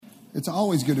It's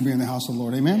always good to be in the house of the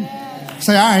Lord. Amen?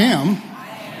 Say, I am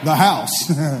the house.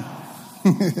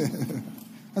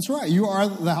 That's right. You are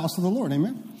the house of the Lord.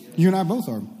 Amen? You and I both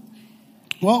are.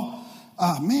 Well,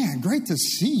 man, great to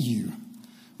see you.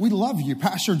 We love you.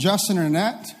 Pastor Justin and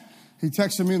Annette, he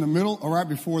texted me in the middle, or right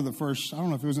before the first, I don't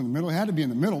know if it was in the middle. It had to be in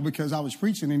the middle because I was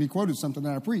preaching and he quoted something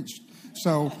that I preached.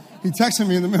 So he texted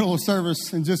me in the middle of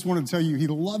service and just wanted to tell you he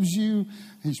loves you.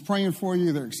 He's praying for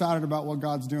you. They're excited about what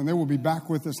God's doing. They will be back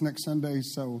with us next Sunday,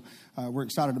 so we're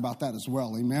excited about that as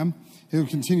well. Amen. He'll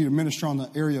continue to minister on the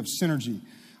area of synergy.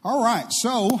 All right,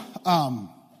 so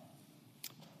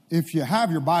if you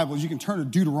have your Bibles, you can turn to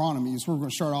Deuteronomy. That's where we're going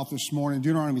to start off this morning.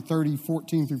 Deuteronomy 30,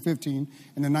 14 through 15,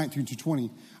 and then 19 through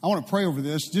 20. I want to pray over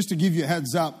this just to give you a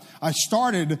heads up. I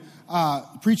started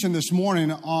preaching this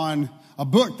morning on a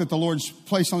book that the Lord's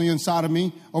placed on the inside of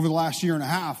me over the last year and a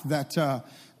half. That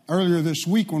earlier this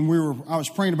week when I was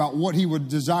praying about what He would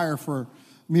desire for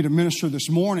me to minister this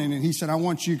morning, and He said, I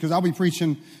want you, because I'll be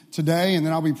preaching today, and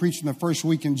then I'll be preaching the first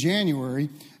week in January.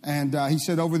 And He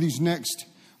said, over these next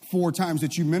 4 times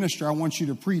that you minister, I want you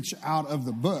to preach out of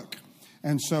the book.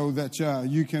 And so that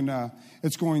you can,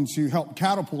 it's going to help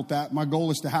catapult that. My goal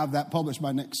is to have that published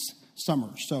by next summer.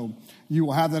 So you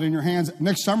will have that in your hands.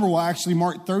 Next summer will actually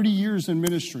mark 30 years in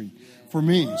ministry for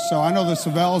me. So I know the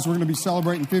Savells, we're going to be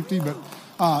celebrating 50, but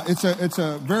it's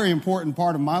a very important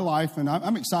part of my life, and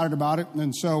I'm excited about it.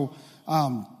 And so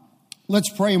let's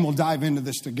pray and we'll dive into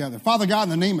this together. Father God, in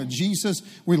the name of Jesus,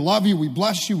 we love you. We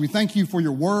bless you. We thank you for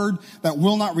your word that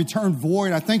will not return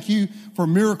void. I thank you for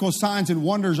miracles, signs, and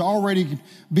wonders already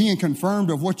being confirmed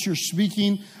of what you're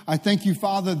speaking. I thank you,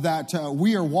 Father, that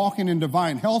we are walking in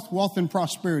divine health, wealth, and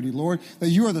prosperity, Lord, that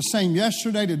you are the same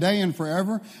yesterday, today, and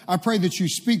forever. I pray that you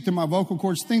speak through my vocal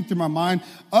cords, think through my mind,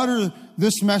 utter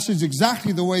this message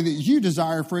exactly the way that you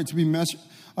desire for it to be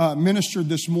ministered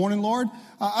this morning, Lord.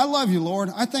 I love you, Lord.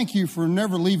 I thank you for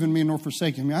never leaving me nor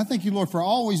forsaking me. I thank you, Lord, for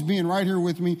always being right here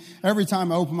with me every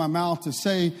time I open my mouth to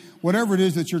say whatever it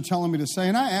is that you're telling me to say.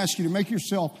 And I ask you to make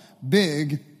yourself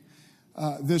big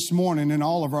this morning in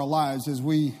all of our lives as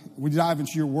we dive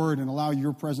into your word and allow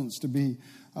your presence to be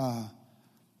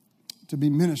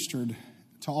ministered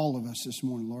to all of us this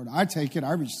morning, Lord. I take it.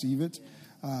 I receive it.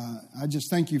 I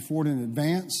just thank you for it in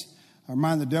advance. I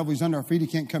remind the devil he's under our feet. He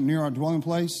can't come near our dwelling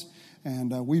place.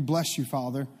 And we bless you,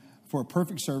 Father, for a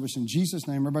perfect service. In Jesus'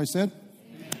 name, everybody said?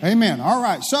 Amen. All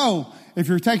right. So if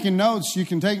you're taking notes, you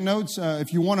can take notes.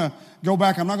 If you want to go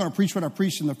back, I'm not going to preach what I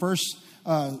preached in the first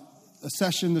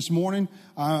session this morning.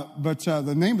 But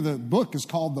the name of the book is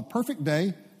called The Perfect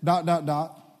Day, ...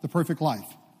 The Perfect Life.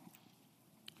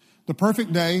 The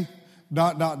Perfect Day, ...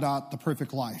 The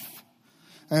Perfect Life.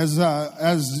 As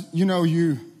you know,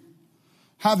 you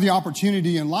have the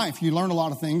opportunity in life. You learn a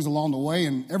lot of things along the way,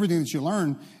 and everything that you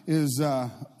learn is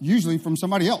usually from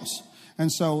somebody else.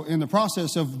 And so in the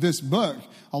process of this book,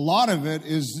 a lot of it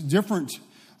is different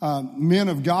men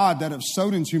of God that have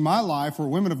sowed into my life, or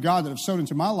women of God that have sowed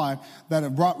into my life, that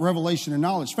have brought revelation and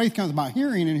knowledge. Faith comes by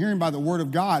hearing, and hearing by the word of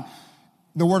God,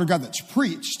 the word of God that's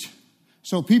preached.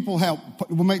 So people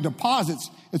will make deposits.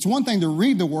 It's one thing to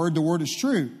read the word is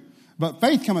true. But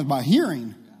faith comes by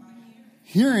hearing.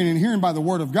 Hearing and hearing by the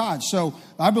word of God. So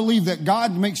I believe that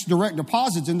God makes direct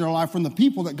deposits into our life from the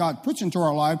people that God puts into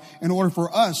our life in order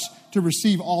for us to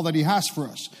receive all that He has for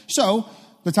us. So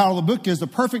the title of the book is The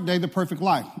Perfect Day, The Perfect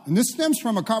Life. And this stems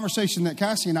from a conversation that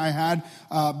Cassie and I had.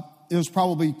 It was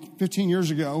probably 15 years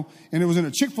ago. And it was in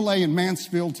a Chick-fil-A in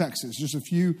Mansfield, Texas, just a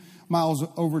few miles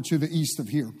over to the east of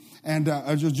here. And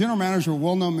as a general manager of a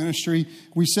well-known ministry,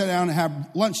 we sat down and had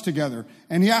lunch together.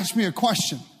 And he asked me a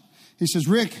question. He says,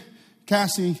 Rick,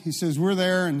 Cassie, he says, we're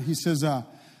there, and he says, I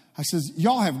says,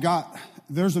 y'all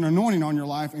there's an anointing on your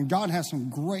life, and God has some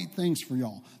great things for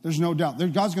y'all. There's no doubt.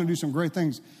 God's going to do some great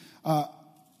things.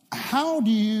 How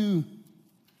do you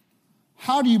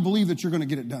believe that you're going to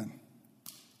get it done?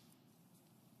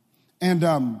 And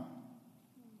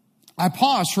I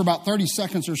paused for about 30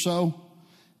 seconds or so,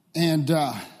 and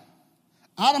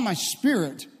out of my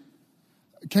spirit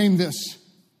came this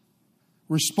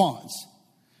response.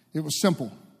 It was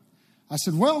simple. I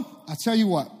said, well, I tell you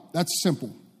what, that's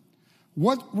simple.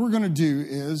 What we're going to do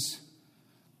is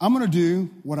I'm going to do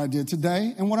what I did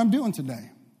today and what I'm doing today.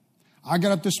 I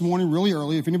got up this morning really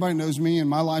early. If anybody knows me and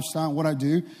my lifestyle and what I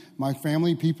do, my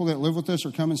family, people that live with us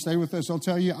or come and stay with us, they'll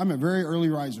tell you I'm a very early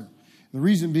riser. The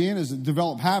reason being is to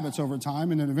develop habits over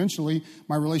time, and then eventually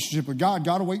my relationship with God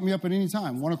will wake me up at any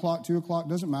time. 1 o'clock, 2 o'clock,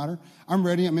 doesn't matter. I'm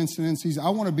ready. I'm instant in season. I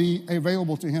want to be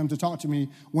available to Him to talk to me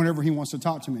whenever He wants to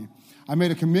talk to me. I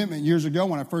made a commitment years ago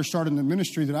when I first started in the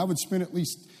ministry that I would spend at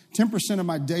least 10% of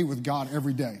my day with God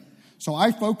every day. So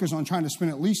I focus on trying to spend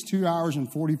at least 2 hours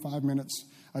and 45 minutes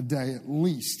a day, at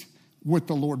least, with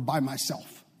the Lord by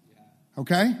myself.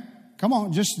 Okay? Come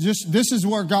on, just this is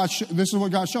what God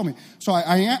showed me. So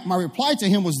my reply to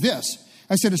him was this.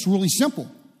 I said, it's really simple.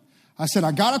 I said,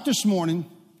 I got up this morning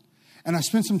and I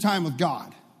spent some time with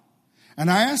God. And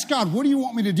I asked God, what do you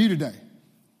want me to do today?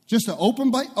 Just an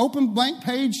open blank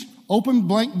page, open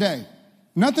blank day.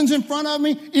 Nothing's in front of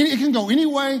me. It can go any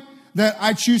way that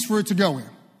I choose for it to go in.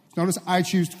 Notice I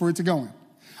choose for it to go in.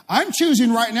 I'm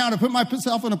choosing right now to put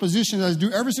myself in a position that I do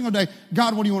every single day.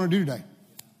 God, what do you want to do today?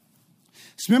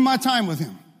 Spend my time with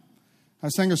him. I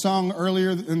sang a song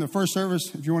earlier in the first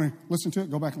service. If you want to listen to it,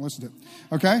 go back and listen to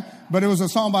it. Okay? But it was a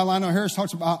song by Lionel Harris,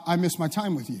 talks about, I miss my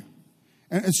time with you.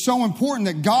 And it's so important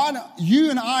that God, you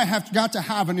and I have got to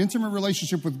have an intimate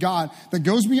relationship with God that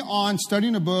goes beyond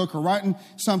studying a book or writing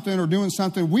something or doing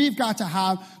something. We've got to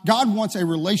have, God wants a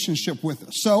relationship with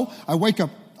us. So I woke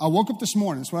up this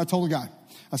morning. That's what I told the guy.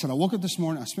 I said, I woke up this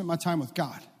morning. I spent my time with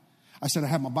God. I said, I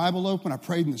had my Bible open. I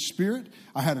prayed in the Spirit.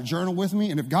 I had a journal with me.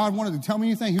 And if God wanted to tell me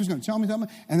anything, he was going to tell me something.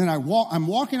 And then I'm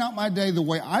walking out my day the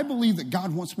way I believe that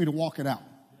God wants me to walk it out.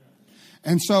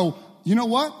 And so, you know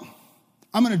what?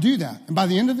 I'm going to do that. And by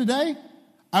the end of the day,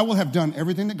 I will have done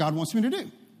everything that God wants me to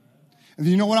do. And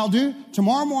you know what I'll do?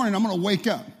 Tomorrow morning, I'm going to wake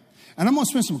up. And I'm going to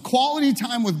spend some quality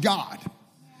time with God.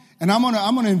 And I'm going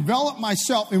to envelop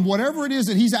myself in whatever it is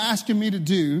that he's asking me to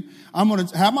do. I'm going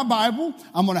to have my Bible.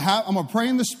 I'm going to pray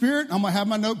in the Spirit. I'm going to have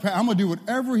my notepad. I'm going to do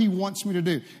whatever he wants me to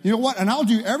do. You know what? And I'll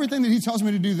do everything that he tells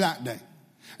me to do that day.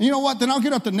 And you know what? Then I'll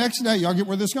get up the next day. Y'all get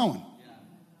where this is going.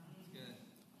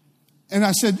 And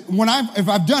I said, if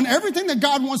I've done everything that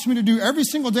God wants me to do every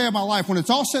single day of my life, when it's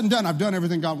all said and done, I've done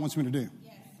everything God wants me to do.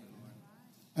 Yes.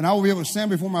 And I will be able to stand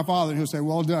before my Father and he'll say,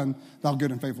 well done, thou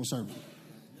good and faithful servant.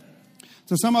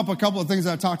 To sum up a couple of things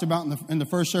that I talked about in the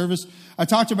first service, I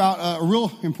talked about a real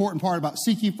important part about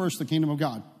seek ye first the kingdom of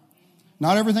God.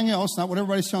 Not everything else, not what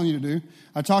everybody's telling you to do.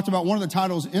 I talked about one of the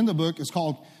titles in the book is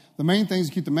called The Main Things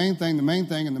to Keep the Main Thing, and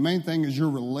the main thing is your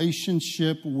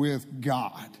relationship with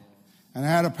God. And I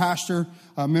had a pastor,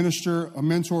 a minister, a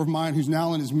mentor of mine who's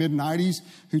now in his mid-90s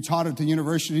who taught at the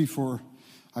university for,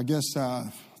 I guess,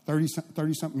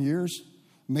 30-something years.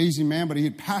 Amazing man, but he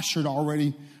had pastored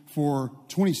already for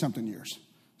 20-something years.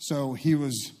 So he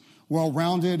was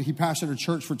well-rounded. He pastored a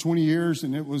church for 20 years,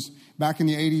 and it was back in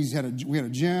the 80s. We had a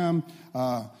gym.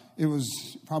 It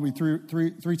was probably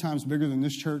three times bigger than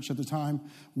this church at the time.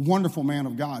 Wonderful man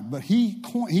of God. But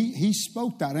he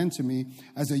spoke that into me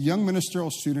as a young ministerial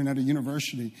student at a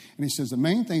university. And he says, the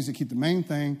main things that keep the main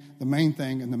thing,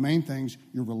 and the main thing's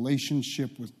your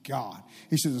relationship with God.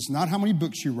 He says, it's not how many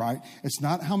books you write. It's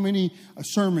not how many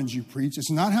sermons you preach.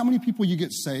 It's not how many people you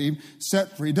get saved,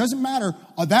 set free. It doesn't matter.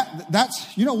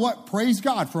 That's, you know what? Praise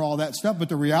God for all that stuff. But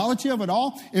the reality of it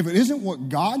all, if it isn't what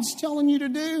God's telling you to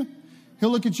do, he'll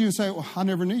look at you and say, well, I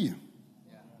never knew you.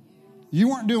 You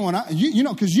weren't doing,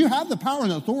 because you have the power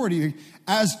and authority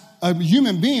as a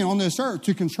human being on this earth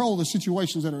to control the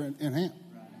situations that are in hand.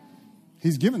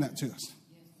 He's given that to us.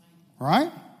 All right?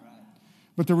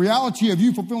 But the reality of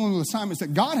you fulfilling the assignments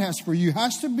that God has for you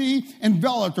has to be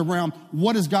enveloped around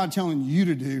what is God telling you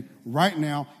to do right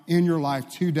now in your life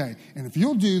today. And if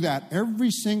you'll do that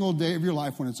every single day of your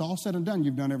life, when it's all said and done,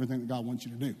 you've done everything that God wants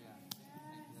you to do.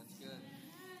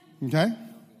 Okay?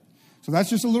 So that's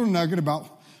just a little nugget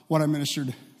about what I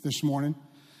ministered this morning.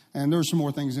 And there's some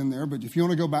more things in there. But if you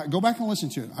want to go back and listen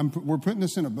to it. We're putting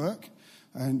this in a book.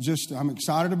 And I'm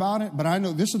excited about it. But I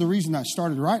know this is the reason I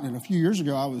started writing it. A few years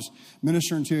ago, I was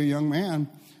ministering to a young man.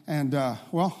 And,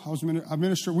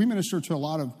 we ministered to a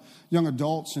lot of young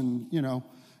adults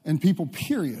and people,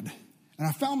 period. And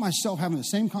I found myself having the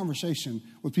same conversation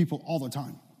with people all the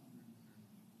time.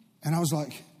 And I was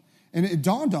like, and it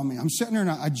dawned on me. I'm sitting there and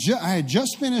I had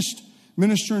just finished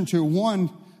ministering to one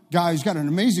guy who's got an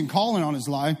amazing calling on his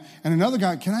life, and another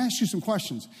guy, can I ask you some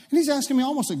questions? And he's asking me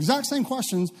almost the exact same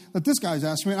questions that this guy's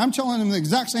asking me, and I'm telling him the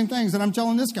exact same things that I'm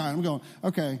telling this guy. And I'm going,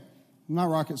 okay, I'm not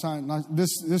rocket science.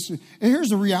 And here's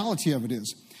the reality of it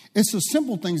is, it's the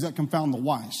simple things that confound the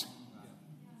wise.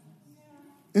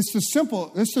 It's the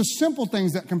simple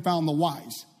things that confound the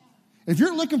wise. If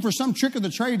you're looking for some trick of the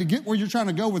trade to get where you're trying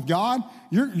to go with God,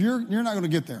 you're not going to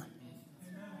get there.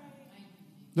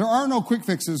 There are no quick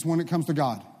fixes when it comes to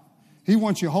God. He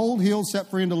wants you whole, healed, set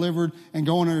free, and delivered, and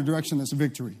going in a direction that's a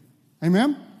victory.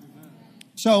 Amen?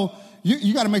 So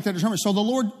you got to make that determination. So the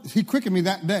Lord, he quickened me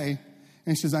that day,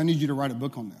 and he says, I need you to write a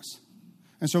book on this.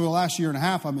 And so the last year and a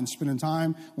half, I've been spending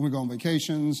time when we go on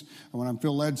vacations, and when I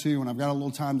feel led to, when I've got a little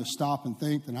time to stop and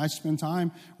think, then I spend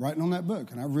time writing on that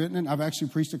book. And I've written it. I've actually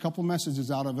preached a couple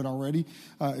messages out of it already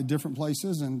at different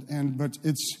places. But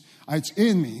it's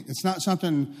in me. It's not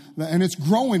something and it's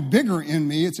growing bigger in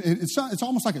me. It's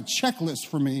almost like a checklist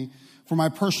for me for my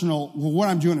personal, what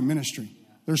I'm doing in ministry.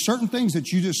 There's certain things that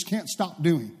you just can't stop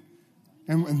doing.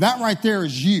 And that right there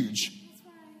is huge.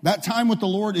 That time with the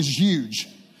Lord is huge.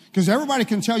 Because everybody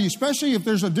can tell you, especially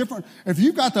if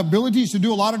you've got the abilities to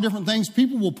do a lot of different things,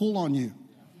 people will pull on you. An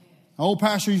old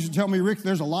pastor used to tell me, Rick,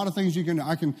 there's a lot of things you can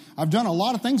do. I've done a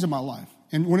lot of things in my life.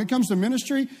 And when it comes to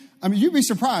ministry, I mean, you'd be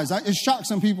surprised. It shocks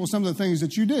some people, some of the things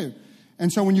that you do.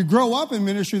 And so when you grow up in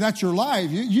ministry, that's your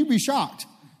life. You'd be shocked.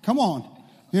 Come on,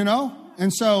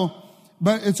 And so,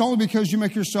 but it's only because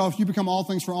you become all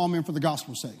things for all men for the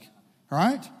gospel's sake. All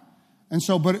right? And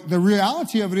so, but the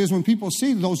reality of it is when people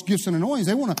see those gifts and anointings,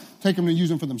 they want to take them and use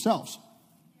them for themselves.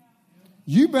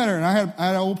 You better, and I had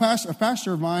a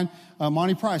pastor of mine,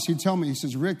 Monty Price, he'd tell me, he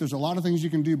says, Rick, there's a lot of things you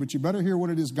can do, but you better hear what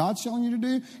it is God's telling you to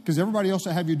do, because everybody else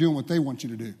will have you doing what they want you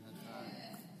to do.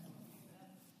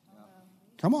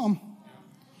 Come on.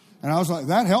 And I was like,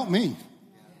 that helped me.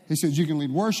 He says, you can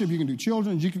lead worship, you can do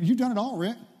children, you've done it all,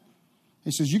 Rick. He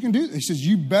says, you can do it. He says,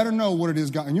 you better know what it is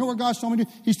God. And you know what God's told me to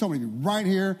do? He's told me to be right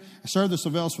here and serve the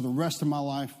Solis for the rest of my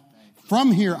life.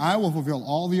 From here, I will fulfill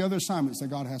all the other assignments that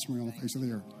God has for me on the face of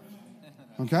the earth.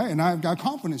 Okay? And I've got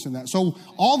confidence in that. So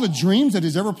all the dreams that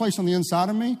He's ever placed on the inside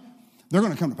of me, they're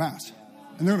going to come to pass.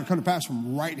 And they're going to come to pass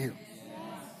from right here.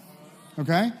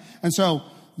 Okay? And so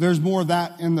there's more of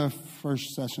that in the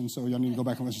first session, so y'all need to go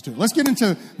back and listen to it. Let's get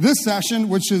into this session,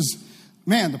 which is,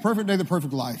 the perfect day, the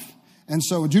perfect life. And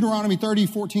so Deuteronomy 30,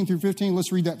 14 through 15,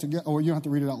 let's read that together. Oh, you don't have to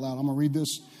read it out loud. I'm going to read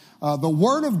this. The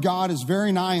word of God is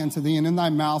very nigh unto thee, and in thy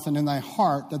mouth and in thy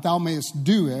heart, that thou mayest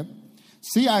do it.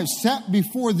 See, I have set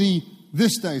before thee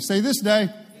this day. Say this day.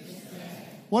 This day.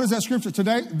 What is that scripture?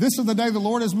 Today, this is the day the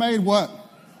Lord has made. What?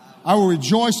 I will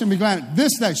rejoice and be glad.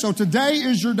 This day. So today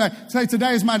is your day. Say,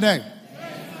 today is my day.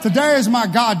 Today is my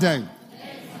God day.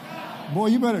 Boy,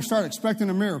 you better start expecting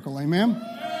a miracle. Amen.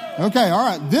 Okay, all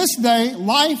right. This day,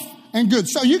 life and good.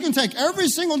 So you can take every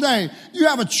single day. You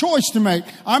have a choice to make.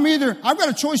 I've got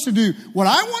a choice to do what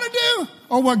I want to do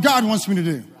or what God wants me to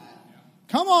do.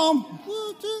 Come on.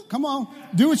 Come on.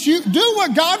 Do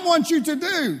what God wants you to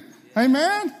do.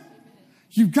 Amen.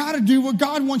 You've got to do what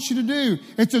God wants you to do.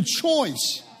 It's a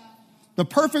choice. The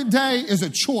perfect day is a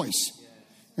choice.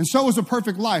 And so is a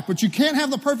perfect life. But you can't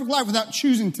have the perfect life without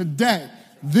choosing today,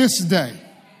 this day.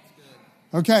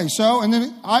 Okay, so, and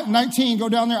then 19, go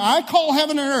down there. I call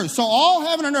heaven and earth. So all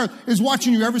heaven and earth is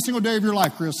watching you every single day of your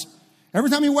life, Chris. Every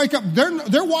time you wake up,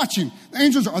 they're watching. The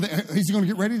angels is he going to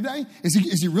get ready today?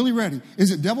 Is he really ready?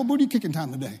 Is it devil booty kicking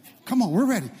time today? Come on, we're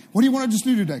ready. What do you want to just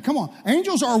do today? Come on.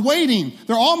 Angels are waiting.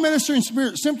 They're all ministering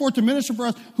spirits sent forth to minister for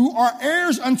us who are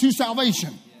heirs unto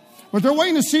salvation. But they're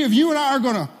waiting to see if you and I are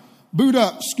going to boot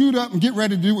up, scoot up, and get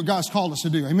ready to do what God's called us to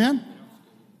do. Amen?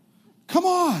 Come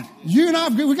on. You and I,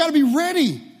 we got to be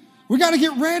ready. We got to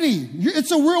get ready.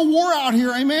 It's a real war out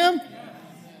here. Amen?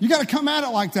 You got to come at it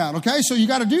like that, okay? So you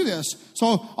got to do this.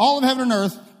 So all of heaven and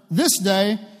earth, this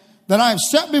day that I have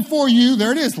set before you,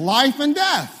 there it is, life and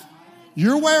death.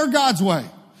 Your way or God's way.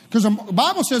 Because the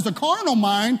Bible says the carnal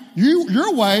mind,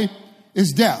 your way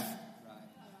is death.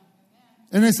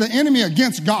 And it's the enemy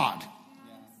against God.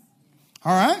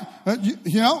 All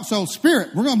right? So spirit,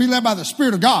 we're going to be led by the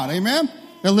Spirit of God, amen?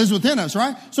 That lives within us,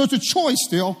 right? So it's a choice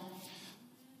still.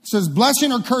 It says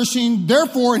blessing or cursing,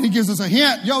 therefore, and he gives us a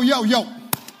hint. Yo.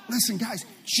 Listen, guys,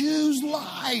 choose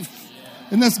life.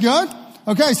 Isn't this good?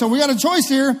 Okay, so we got a choice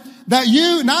here that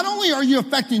not only are you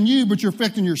affecting you, but you're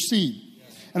affecting your seed.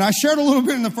 And I shared a little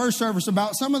bit in the first service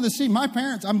about some of the seed. My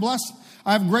parents, I'm blessed.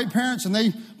 I have great parents, and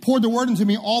they poured the word into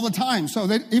me all the time.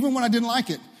 So even when I didn't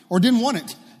like it or didn't want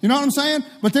it, you know what I'm saying?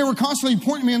 But they were constantly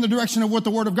pointing me in the direction of what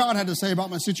the Word of God had to say about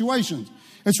my situations.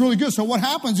 It's really good. So what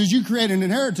happens is you create an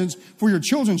inheritance for your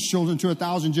children's children to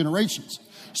 1,000 generations.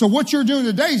 So what you're doing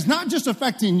today is not just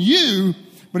affecting you,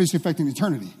 but it's affecting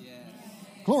eternity.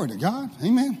 Glory to God.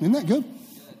 Amen. Isn't that good?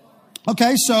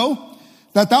 Okay, so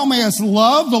that thou mayest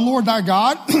love the Lord thy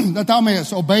God, that thou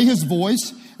mayest obey his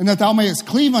voice, and that thou mayest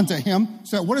cleave unto him.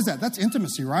 So what is that? That's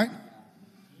intimacy, right?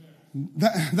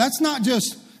 That's not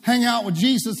just hang out with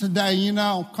Jesus today,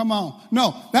 come on.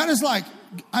 No, that is like,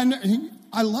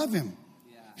 I love him.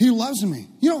 He loves me.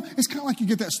 It's kind of like you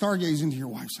get that stargaze into your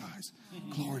wife's eyes.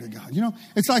 Glory to God.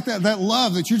 It's like that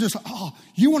love that you're just,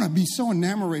 you want to be so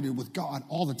enamored with God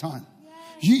all the time.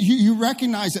 You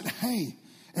recognize that, hey,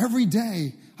 every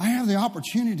day I have the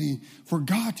opportunity for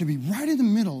God to be right in the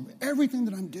middle of everything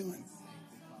that I'm doing.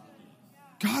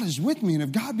 God is with me, and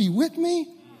if God be with me,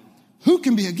 who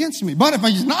can be against me? But if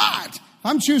he's not,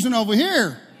 I'm choosing over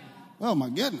here. Oh, my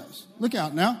goodness. Look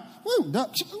out now. Woo,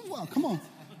 well, come on.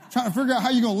 Trying to figure out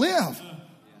how you're going to live.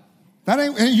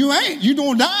 You ain't. You're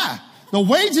going to die. The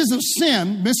wages of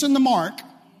sin, missing the mark,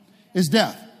 is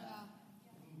death.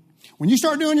 When you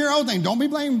start doing your own thing, don't be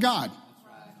blaming God.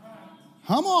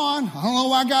 Come on. I don't know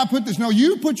why God put this. No,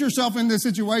 you put yourself in this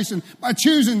situation by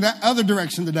choosing that other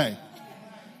direction today.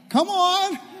 Come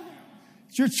on.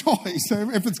 It's your choice.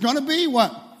 If it's going to be,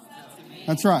 what?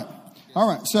 That's right. All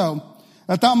right. So,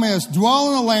 that thou mayest dwell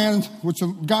in the land which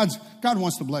God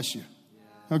wants to bless you.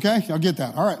 Okay? Y'all get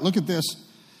that. All right. Look at this.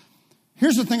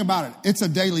 Here's the thing about it. It's a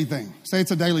daily thing. Say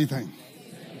it's a daily thing.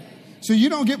 So you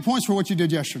don't get points for what you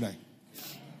did yesterday.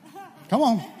 Come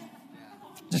on.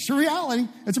 Just a reality.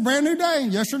 It's a brand new day.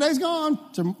 Yesterday's gone.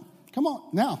 Come on.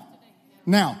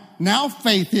 Now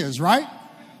faith is, right?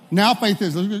 Now faith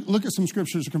is. Look at some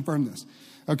scriptures to confirm this.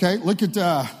 Okay? Look at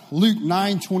Luke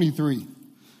 9:23.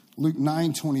 Luke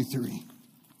 9:23.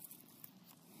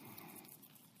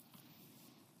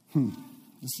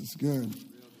 This is good.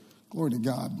 Glory to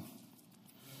God.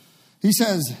 He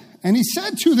says, and he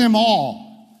said to them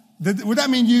all. Would that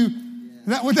mean you?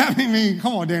 Would that mean?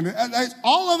 Come on, Dan.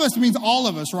 All of us means all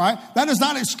of us, right? That does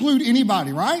not exclude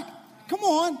anybody, right? Come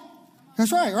on.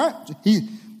 That's right, right?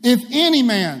 If any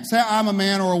man, say I'm a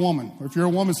man or a woman. Or if you're a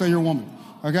woman, say you're a woman.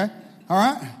 Okay? All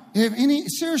right?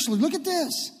 Seriously, look at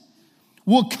this.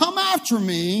 Will come after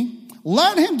me,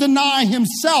 let him deny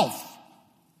himself.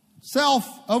 Self,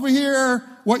 over here,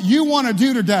 what you want to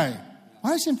do today.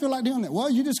 Why does he feel like doing that?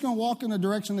 Well, you're just going to walk in a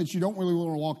direction that you don't really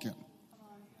want to walk in.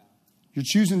 You're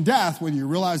choosing death whether you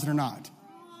realize it or not.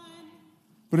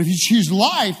 But if you choose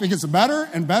life, it gets better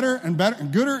and better and better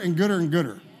and gooder and gooder and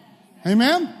gooder.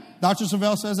 Amen? Dr.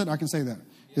 Savelle says it. I can say that.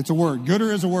 It's a word.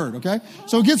 Gooder is a word, okay?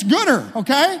 So it gets gooder,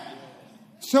 okay?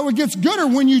 So it gets gooder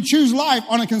when you choose life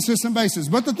on a consistent basis.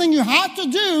 But the thing you have to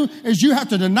do is you have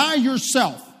to deny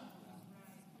yourself.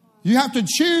 You have to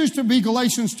choose to be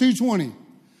Galatians 2:20.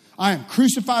 I am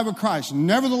crucified with Christ.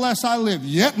 Nevertheless I live.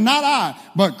 Yet not I,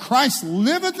 but Christ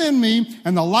liveth in me.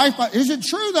 And the life is it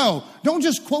true though? Don't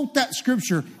just quote that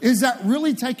scripture. Is that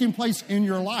really taking place in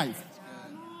your life?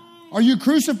 Are you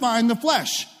crucifying the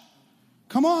flesh?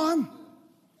 Come on.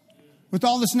 With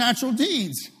all this natural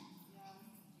deeds.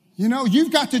 You know,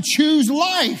 you've got to choose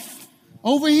life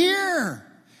over here.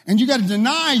 And you got to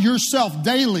deny yourself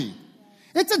daily.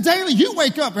 It's a daily. You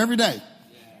wake up every day.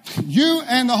 You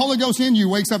and the Holy Ghost in you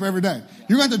wakes up every day.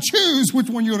 You're going to choose which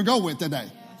one you're going to go with today.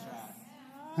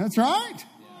 That's right.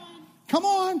 Come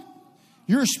on.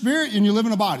 You're a spirit and you live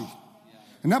in a body.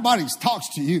 And that body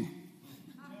talks to you.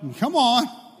 Come on.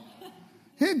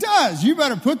 It does. You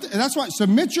better that's why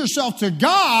submit yourself to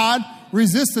God,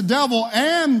 resist the devil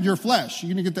and your flesh.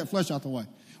 You're going to get that flesh out the way.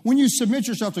 When you submit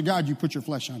yourself to God, you put your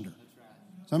flesh under.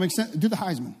 Does that make sense? Do the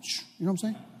Heisman. You know what I'm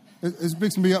saying? Is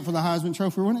Bixby be up for the Heisman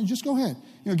Trophy? Why don't you just go ahead?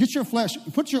 You know, get your flesh,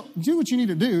 do what you need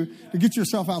to do to get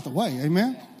yourself out the way.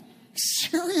 Amen?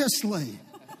 Seriously.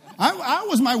 I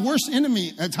was my worst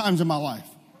enemy at times in my life.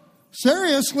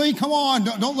 Seriously, come on.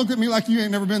 Don't look at me like you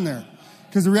ain't never been there.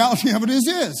 Because the reality of it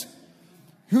is.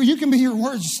 You can be your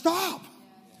words. Stop.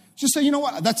 Just say, you know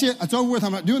what? That's it. It's over with.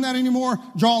 I'm not doing that anymore.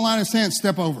 Draw a line in the sand.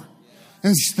 Step over.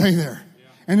 And stay there.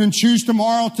 And then choose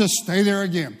tomorrow to stay there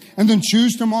again. And then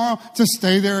choose tomorrow to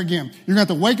stay there again. You're going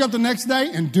to have to wake up the next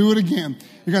day and do it again.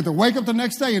 You're going to have to wake up the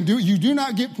next day and do it. You do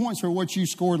not get points for what you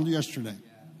scored yesterday.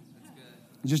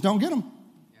 You just don't get them.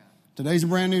 Today's a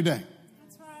brand new day.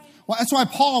 Well, that's why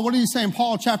Paul, what are you saying?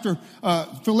 Paul,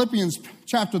 Philippians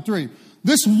chapter 3.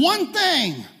 This one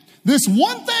thing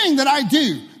that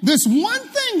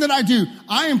I do,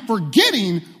 I am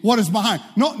forgetting what is behind.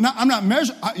 No, I'm not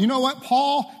measuring. You know what?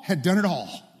 Paul had done it all.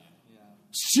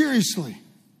 Seriously.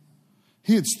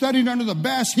 He had studied under the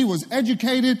best. He was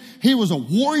educated. He was a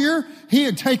warrior. He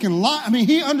had taken life.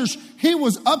 He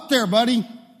was up there, buddy.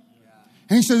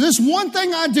 And he said, this one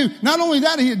thing I do. Not only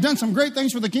that, he had done some great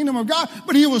things for the kingdom of God,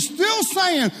 but he was still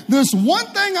saying, this one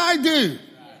thing I do.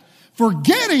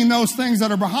 Forgetting those things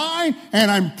that are behind,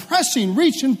 and I'm pressing,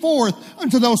 reaching forth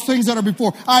unto those things that are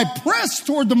before. I press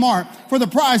toward the mark for the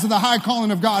prize of the high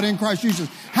calling of God in Christ Jesus.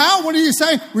 How? What do you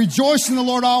say? Rejoice in the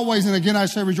Lord always. And again, I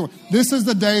say rejoice. This is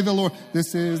the day the Lord.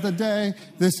 This is the day.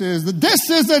 This is the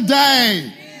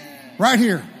day. Right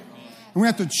here. And we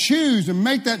have to choose and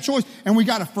make that choice. And we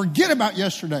got to forget about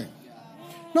yesterday.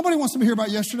 Nobody wants to hear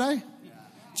about yesterday.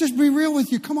 Just be real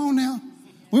with you. Come on now.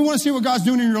 We want to see what God's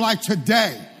doing in your life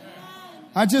today.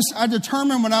 I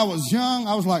determined when I was young,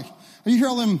 I was like, You hear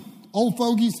all them old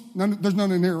fogies? None, there's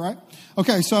none in here, right?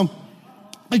 Okay, so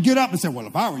they get up and say, well,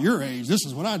 if I were your age, this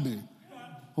is what I'd do.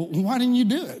 Well, why didn't you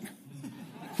do it?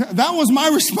 That was my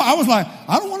response. I was like,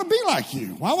 I don't want to be like you.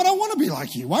 Why would I want to be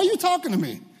like you? Why are you talking to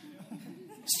me?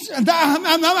 I'm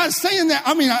not saying that.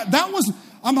 I mean,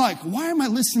 I'm like, why am I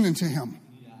listening to him?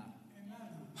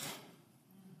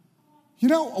 You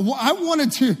know, I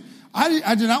wanted to,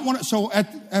 I did not want to. So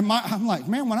I'm like,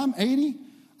 man, when I'm 80,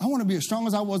 I want to be as strong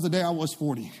as I was the day I was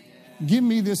 40. Give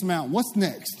me this mountain. What's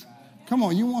next? Come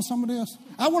on, you want some of this?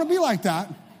 I want to be like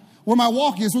that, where my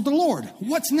walk is with the Lord.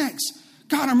 What's next?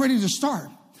 God, I'm ready to start.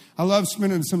 I love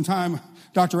spending some time.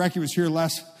 Dr. Aki was here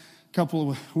last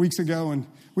couple of weeks ago, and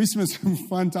we spent some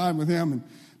fun time with him. And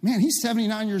man, he's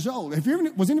 79 years old.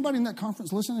 Was anybody in that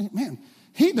conference listening? Man,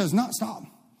 he does not stop.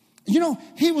 You know,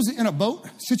 he was in a boat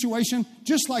situation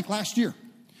just like last year.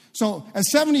 So at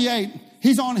 78,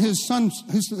 he's on his sun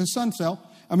cell.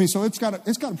 I mean, so it's got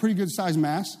a pretty good sized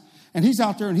mast. And he's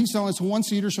out there and he's selling. It's a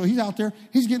one-seater, so he's out there.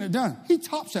 He's getting it done. He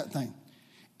tops that thing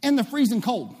in the freezing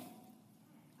cold.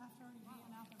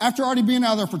 After already being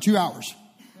out there for 2 hours.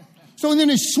 So then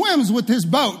he swims with his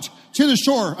boat to the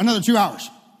shore another 2 hours.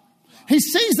 He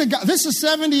sees the guy. This is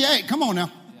 78. Come on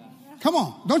now. Come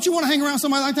on. Don't you want to hang around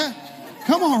somebody like that?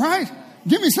 Come on, right?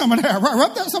 Give me some of that. Right?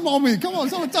 Rub that some on me. Come on,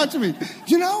 someone touch me.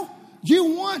 You know,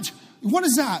 what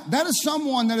is that? That is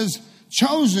someone that is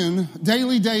chosen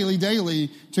daily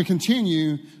to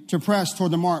continue to press toward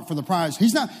the mark for the prize.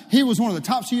 He was one of the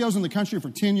top CEOs in the country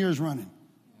for 10 years running.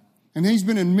 And he's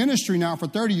been in ministry now for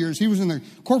 30 years. He was in the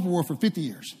corporate world for 50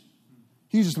 years.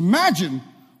 You just imagine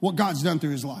what God's done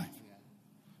through his life.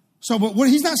 So, but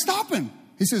he's not stopping.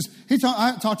 He says,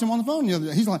 I talked to him on the phone the other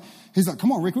day. He's like,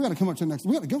 come on, Rick, we got to come up to the next.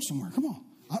 We got to go somewhere. Come on.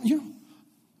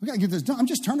 We got to get this done. I'm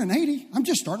just turning 80. I'm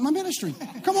just starting my ministry.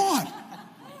 Come on.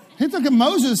 He look at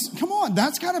Moses. Come on.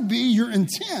 That's got to be your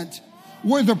intent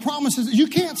where the promises, you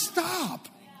can't stop.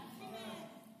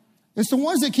 It's the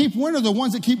ones that keep winning, the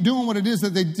ones that keep doing what it is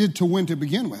that they did to win to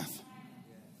begin with.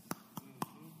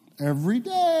 Every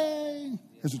day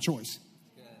is a choice.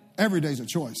 Every day is a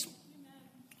choice.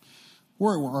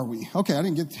 Where are we? Okay, I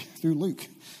didn't get through Luke.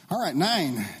 All right,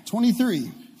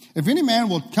 9:23. If any man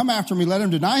will come after me, let him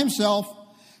deny himself,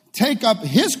 take up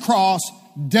his cross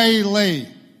daily.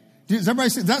 Does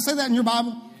that say that in your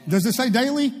Bible? Does it say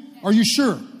daily? Are you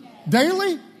sure?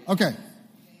 Daily? Okay.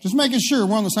 Just making sure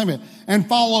we're on the same page. And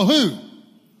follow who?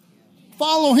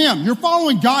 Follow him. You're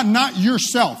following God, not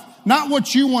yourself. Not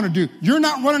what you want to do. You're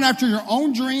not running after your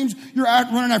own dreams. You're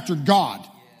running after God.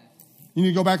 You need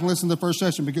to go back and listen to the first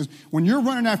session, because when you're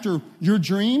running after your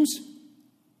dreams,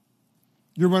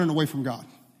 you're running away from God.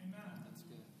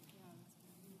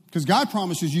 Because God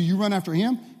promises you run after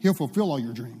him, he'll fulfill all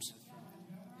your dreams.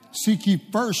 Seek ye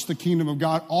first the kingdom of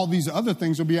God. All these other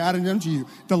things will be added unto you.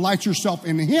 Delight yourself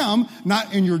in him,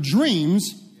 not in your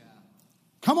dreams.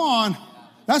 Come on.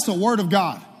 That's the word of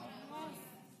God.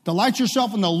 Delight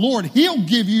yourself in the Lord. He'll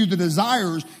give you the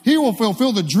desires. He will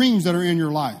fulfill the dreams that are in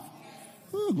your life.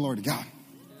 Ooh, glory to God.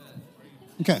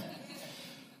 Okay.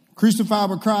 Crucified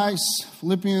with Christ.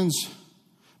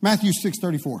 Matthew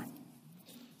 6:34.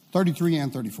 33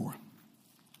 and 34.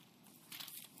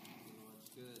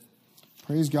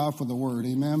 Praise God for the word.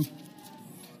 Amen.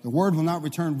 The word will not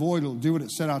return void. It'll do what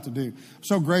it set out to do. I'm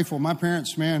so grateful. My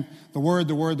parents, man, the word.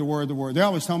 They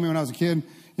always told me when I was a kid,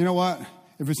 you know what?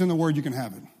 If it's in the word, you can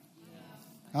have it.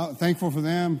 I'm thankful for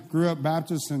them. Grew up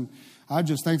Baptist, and I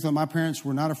just thankful that my parents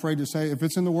were not afraid to say, if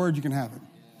it's in the word, you can have it.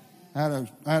 I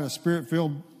had a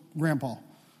spirit-filled grandpa.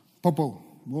 Popo.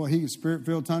 Boy, he was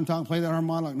spirit-filled, tongue-talk, played that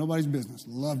harmonica like nobody's business.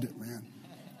 Loved it, man.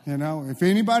 You know, if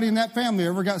anybody in that family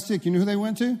ever got sick, you know who they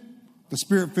went to? The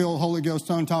spirit-filled, Holy Ghost,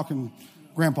 tongue-talking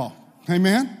grandpa.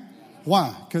 Amen?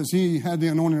 Why? Because he had the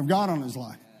anointing of God on his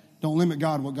life. Don't limit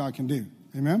God what God can do.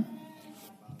 Amen?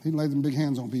 He laid them big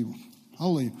hands on people.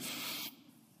 Hallelujah.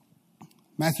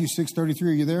 Matthew 6:33,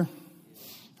 are you there?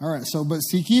 All right, so, but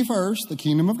seek ye first the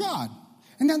kingdom of God.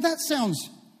 And now that sounds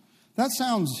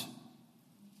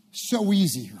so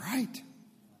easy, right?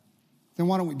 Then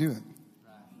why don't we do it?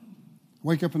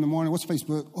 Wake up in the morning, what's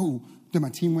Facebook? Oh, did my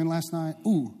team win last night?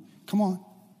 Ooh, come on.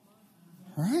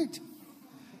 All right?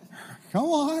 Come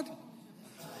on.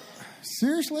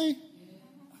 Seriously?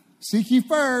 Seek ye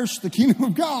first the kingdom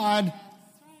of God.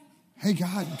 Hey,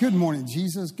 God, good morning,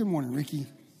 Jesus. Good morning, Ricky.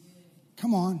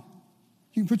 Come on.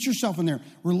 You can put yourself in there.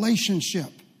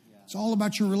 Relationship. It's all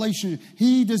about your relationship.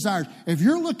 He desires. If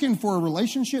you're looking for a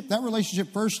relationship, that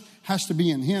relationship first has to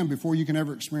be in him before you can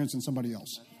ever experience in somebody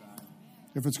else.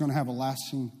 If it's going to have a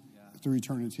lasting, through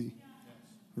eternity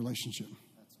relationship.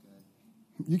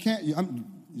 You can't,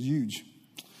 it's huge.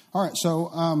 All right, so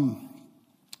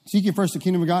Seek ye first the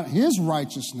kingdom of God, his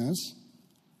righteousness,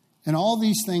 and all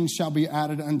these things shall be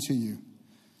added unto you.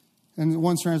 And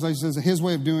one translation says, his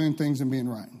way of doing things and being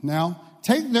right. Now,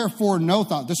 take therefore no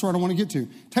thought. This is what I want to get to.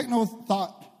 Take no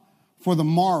thought for the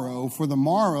morrow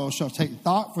shall take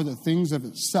thought for the things of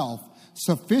itself.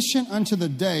 Sufficient unto the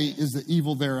day is the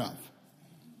evil thereof.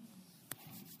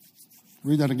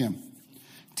 Read that again.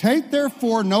 Take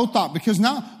therefore no thought. Because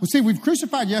now, see, we've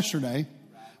crucified yesterday.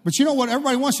 But you know what?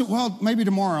 Everybody wants to, well, maybe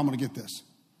tomorrow I'm going to get this.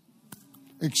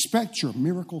 Expect your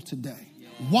miracle today.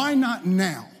 Why not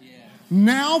now?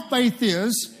 Now faith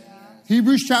is.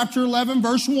 Hebrews chapter 11,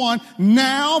 verse 1.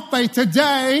 Now faith.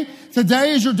 Today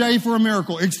is your day for a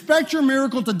miracle. Expect your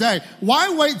miracle today.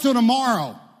 Why wait till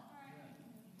tomorrow?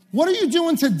 What are you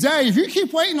doing today? If you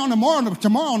keep waiting on tomorrow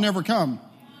will never come.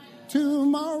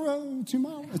 Tomorrow.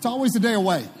 It's always the day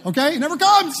away. Okay? It never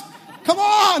comes. Come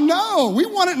on. No. We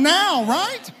want it now,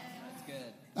 right? That's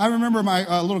good. I remember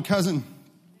my little cousin.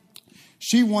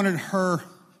 She wanted her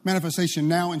manifestation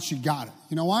now, and she got it.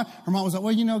 You know why? Her mom was like,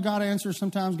 well, you know, God answers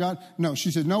sometimes. God. No,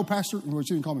 she said, no, Pastor. Well,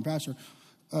 she didn't call me Pastor.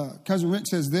 Cousin Rick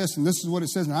says this, and this is what it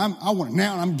says, and I want it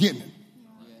now, and I'm getting it.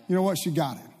 Yeah. You know what? She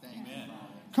got it. Amen.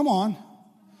 Come on.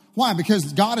 Why?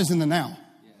 Because God is in the now.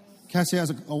 Yes. Cassie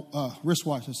has a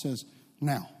wristwatch that says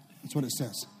now. That's what it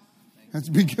says. That's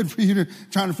be good for you to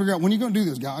trying to figure out when you're going to do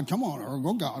this, God. Come on, or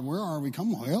go, God. Where are we?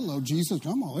 Come on, hello, Jesus.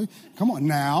 Come on,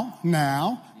 now.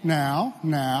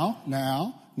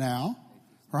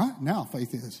 Right now,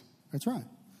 faith is. That's right.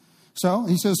 So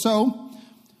he says,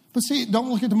 but see, don't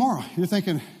look at tomorrow. You're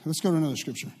thinking, let's go to another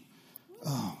scripture.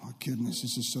 Oh my goodness,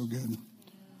 this is so good.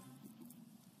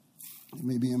 It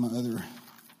may be in my other.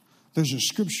 There's a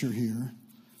scripture here.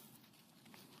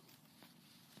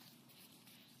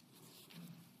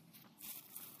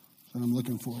 That I'm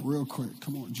looking for real quick.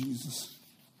 Come on, Jesus.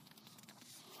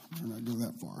 I better not go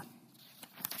that far.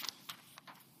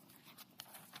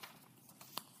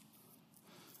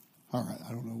 All right,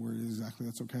 I don't know where it is exactly.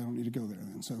 That's okay. I don't need to go there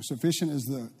then. So sufficient is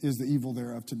the evil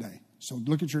thereof today. So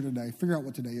look at your today. Figure out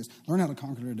what today is. Learn how to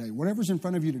conquer today. Whatever's in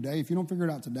front of you today, if you don't figure it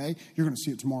out today, you're going to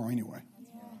see it tomorrow anyway.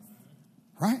 Yes.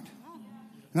 Right?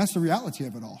 And that's the reality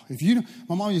of it all. If you,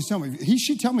 my mom used to tell me,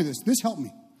 she'd tell me this. This helped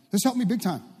me. This helped me big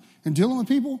time. And dealing with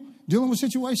people, dealing with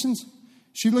situations,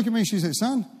 she'd look at me and she'd say,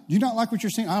 son, do you not like what you're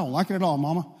seeing? I don't like it at all,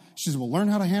 Mama. She says, well, learn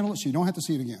how to handle it so you don't have to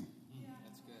see it again.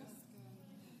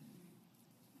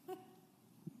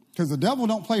 Because the devil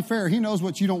don't play fair. He knows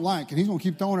what you don't like, and he's going to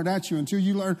keep throwing it at you until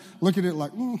you learn, look at it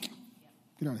like,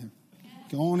 get out of here.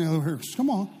 Go on over here. Come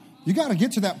on. You got to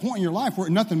get to that point in your life where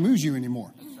nothing moves you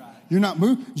anymore. You're not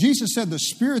moved. Jesus said the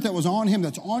spirit that was on him,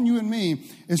 that's on you and me,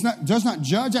 does not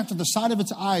judge after the sight of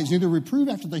its eyes, neither reprove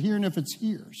after the hearing of its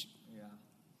ears. Yeah.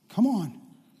 Come on.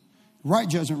 Right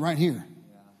judgment right here.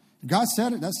 Yeah. If God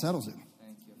said it, that settles it.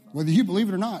 Thank you. Whether you believe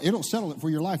it or not, it'll settle it for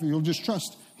your life, and you'll just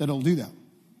trust that it'll do that.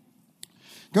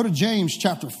 Go to James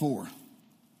chapter 4.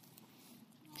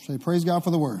 Say, praise God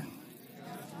for the word.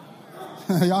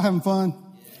 Y'all having fun?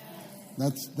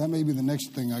 That may be the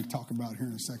next thing I talk about here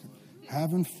in a second.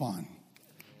 Having fun.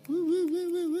 Woo, woo,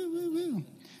 woo, woo, woo, woo.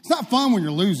 It's not fun when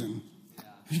you're losing.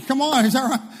 Come on, is that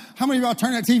right? How many of y'all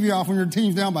turn that TV off when your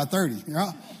team's down by 30?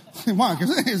 Yeah? Why?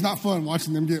 Because it's not fun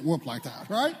watching them get whooped like that,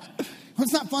 right?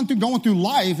 It's not fun going through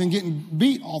life and getting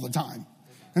beat all the time.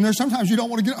 And there's sometimes you don't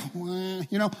want to get,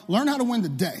 learn how to win the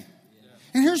day.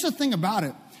 And here's the thing about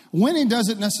it. Winning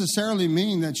doesn't necessarily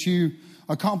mean that you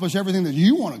accomplish everything that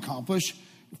you want to accomplish.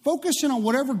 Focusing on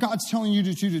whatever God's telling you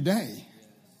to do today.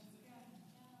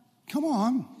 Come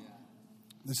on.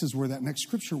 This is where that next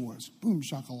scripture was. Boom,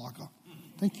 shakalaka.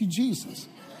 Thank you, Jesus.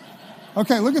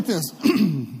 Okay, look at this.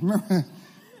 Remember,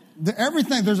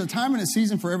 there's a time and a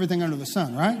season for everything under the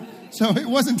sun, right? So it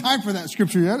wasn't time for that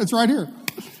scripture yet. It's right here.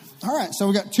 All right, so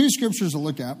we got two scriptures to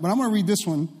look at, but I'm going to read this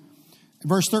one,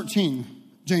 verse 13,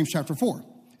 James chapter 4.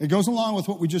 It goes along with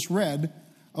what we just read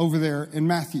over there in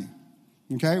Matthew,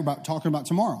 okay, talking about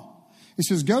tomorrow. It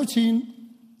says, go to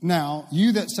now,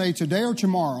 you that say today or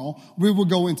tomorrow, we will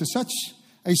go into such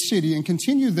a city and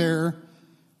continue there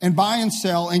and buy and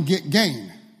sell and get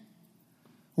gain.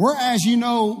 Whereas you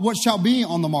know what shall be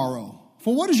on the morrow.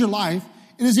 For what is your life?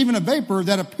 It is even a vapor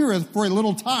that appeareth for a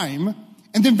little time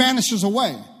and then vanishes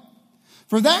away.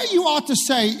 For that you ought to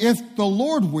say, if the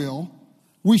Lord will,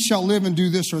 we shall live and do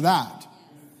this or that.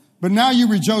 But now you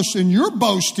rejoice in your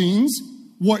boastings,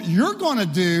 what you're going to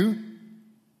do.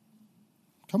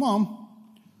 Come on.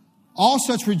 All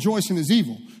such rejoicing is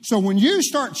evil. So when you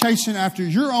start chasing after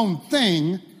your own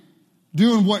thing,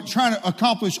 trying to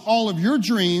accomplish all of your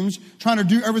dreams, trying to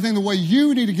do everything the way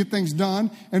you need to get things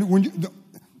done, and when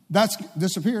that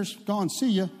disappears, gone, see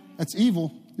ya. That's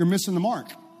evil. You're missing the mark.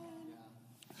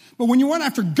 But when you run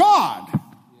after God,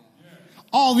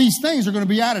 all these things are going to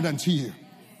be added unto you.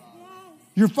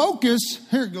 Your focus,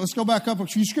 here, let's go back up a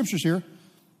few scriptures here.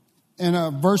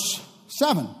 In verse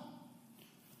 7.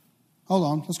 Hold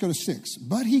on, let's go to 6.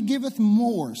 But he giveth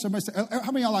more. Somebody say,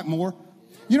 how many of y'all like more?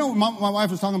 You know, my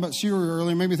wife was talking about cereal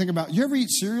earlier. Made me think about, you ever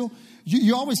eat cereal?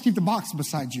 You always keep the box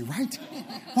beside you, right?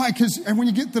 Why? Because when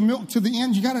you get the milk to the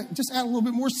end, you got to just add a little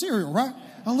bit more cereal, right?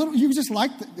 A little. You just like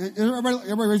everybody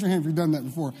raise your hand if you've done that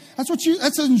before. That's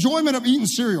the enjoyment of eating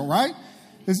cereal, right?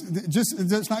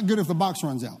 It's not good if the box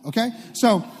runs out, okay?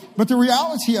 So, but the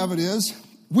reality of it is,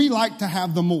 we like to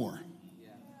have the more.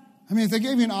 I mean, if they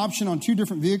gave you an option on 2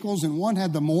 different vehicles and one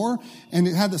had the more and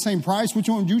it had the same price, which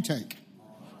one would you take?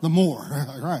 The more.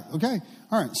 Right, okay.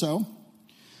 All right, so.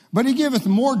 But he giveth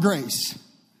more grace.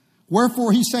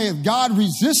 Wherefore he saith, God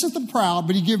resisteth the proud,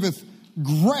 but he giveth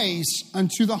grace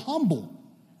unto the humble.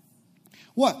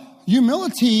 What?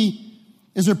 Humility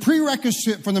is a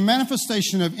prerequisite for the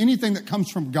manifestation of anything that comes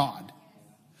from God.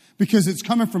 Because it's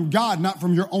coming from God, not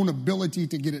from your own ability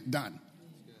to get it done.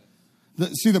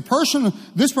 This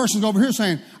person's over here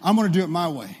saying, I'm going to do it my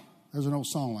way. There's an old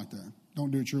song like that.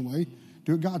 Don't do it your way.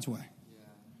 Do it God's way.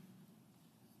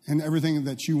 And everything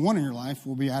that you want in your life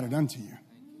will be added unto you.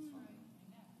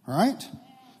 All right?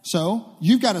 So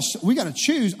we got to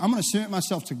choose. I'm going to submit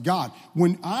myself to God.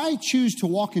 When I choose to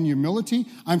walk in humility,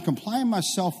 I'm complying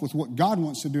myself with what God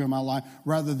wants to do in my life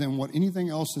rather than what anything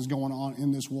else is going on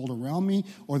in this world around me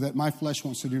or that my flesh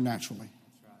wants to do naturally.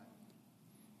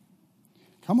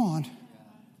 Come on.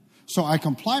 So I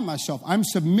comply myself. I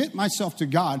submit myself to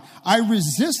God. I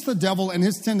resist the devil and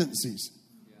his tendencies.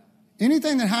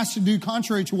 Anything that has to do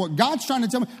contrary to what God's trying to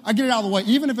tell me, I get it out of the way,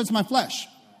 even if it's my flesh.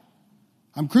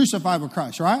 I'm crucified with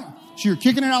Christ, right? So you're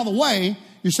kicking it out of the way.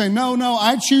 You're saying, no,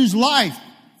 I choose life.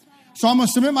 So I'm going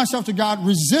to submit myself to God,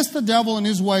 resist the devil in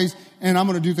his ways, and I'm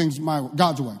going to do things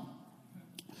God's way.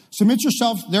 Submit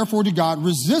yourself, therefore, to God.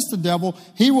 Resist the devil.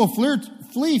 He will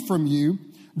flee from you.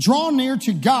 Draw near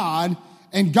to God,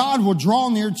 and God will draw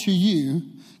near to you.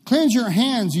 Cleanse your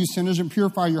hands, you sinners, and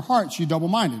purify your hearts, you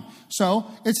double-minded. So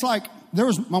it's like,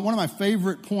 one of my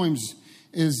favorite poems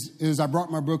is I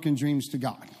brought my broken dreams to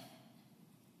God.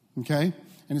 Okay?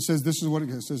 And it says, this is what it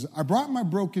is. It says, I brought my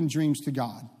broken dreams to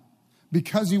God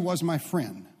because he was my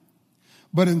friend.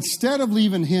 But instead of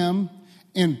leaving him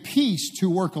in peace to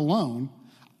work alone,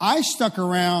 I stuck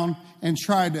around and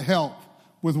tried to help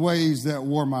with ways that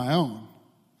were my own.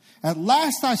 At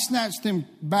last I snatched him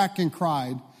back and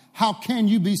cried, how can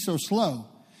you be so slow?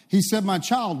 He said, my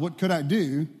child, what could I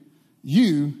do?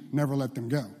 You never let them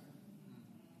go.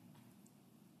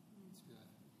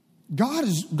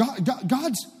 God's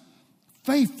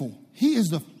faithful. He is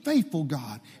the faithful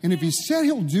God. And if he said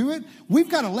he'll do it, we've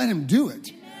got to let him do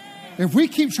it. If we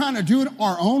keep trying to do it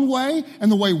our own way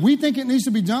and the way we think it needs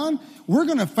to be done, we're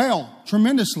going to fail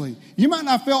tremendously. You might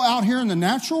not fail out here in the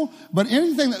natural, but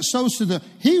anything that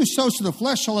he who sows to the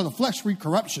flesh shall let the flesh reap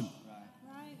corruption.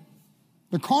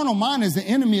 The carnal mind is the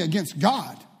enemy against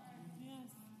God.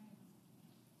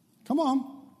 Come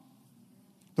on.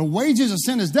 The wages of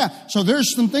sin is death. So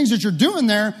there's some things that you're doing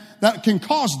there that can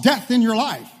cause death in your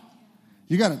life.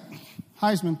 You got to,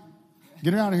 Heisman,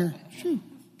 get it out of here. Shoo,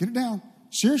 get it down.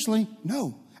 Seriously?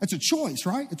 No. It's a choice,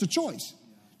 right? It's a choice.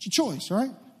 It's a choice, right?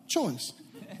 Choice.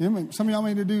 Some of y'all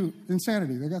need to do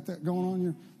insanity. They got that going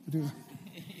on.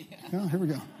 Yeah, here we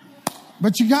go.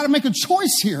 But you got to make a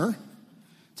choice here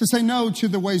to say no to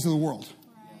the ways of the world.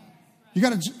 You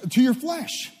got to your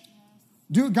flesh.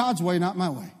 Do it God's way, not my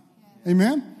way.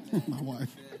 Amen? My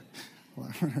wife.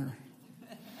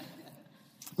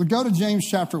 We'll go to James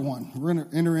chapter 1. We're going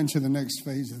to enter into the next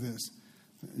phase of this.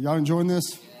 Y'all enjoying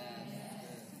this?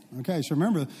 Okay, so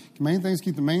remember, the main things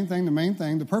keep the main thing the main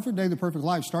thing. The perfect day, the perfect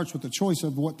life starts with the choice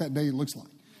of what that day looks like.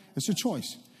 It's a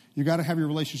choice. You got to have your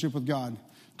relationship with God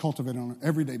cultivated on an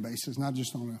everyday basis, not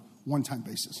just on a one-time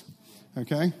basis.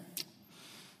 Okay?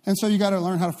 And so you got to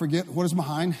learn how to forget what is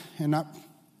behind and not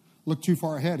look too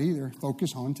far ahead either.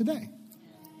 Focus on today.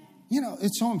 You know,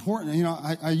 it's so important. You know,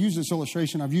 I use this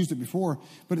illustration. I've used it before,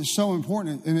 but it's so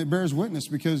important, and it bears witness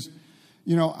because,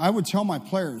 you know, I would tell my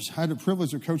players, I had the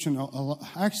privilege of coaching, I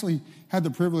actually had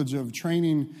the privilege of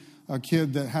training a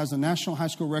kid that has a national high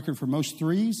school record for most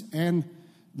threes and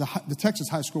the Texas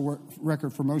high school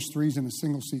record for most threes in a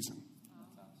single season.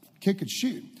 Kid could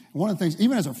shoot. One of the things,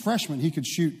 even as a freshman, he could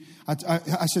shoot.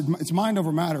 I said, it's mind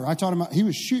over matter. I taught him, he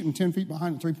was shooting 10 feet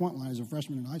behind the three-point line as a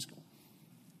freshman in high school.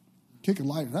 Kid could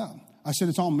light it up. I said,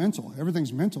 it's all mental.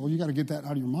 Everything's mental. You got to get that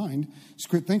out of your mind. Just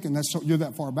quit thinking you're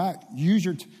that far back. Use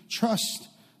trust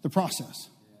the process.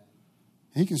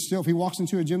 He can still, if he walks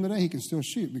into a gym today, he can still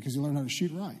shoot because he learned how to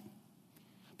shoot right.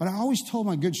 But I always told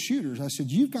my good shooters, I said,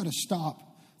 you've got to stop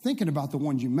thinking about the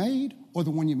one you made or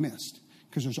the one you missed,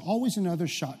 because there's always another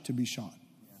shot to be shot.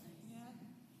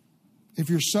 If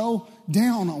you're so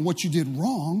down on what you did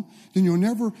wrong, then you'll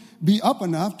never be up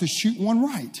enough to shoot one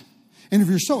right. And if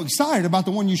you're so excited about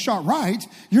the one you shot right,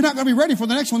 you're not going to be ready for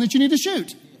the next one that you need to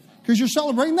shoot, because you're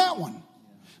celebrating that one.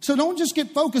 So don't just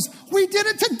get focused. We did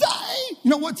it today.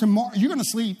 You know what? Tomorrow, you're going to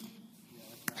sleep.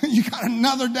 You got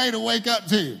another day to wake up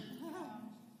to.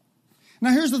 Now,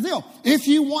 here's the deal. If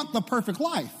you want the perfect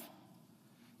life.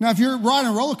 Now, if you're riding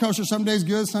a roller coaster, some days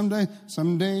good, some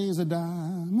days a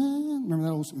diamond. Remember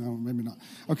that old song? No, maybe not.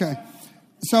 Okay.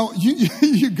 So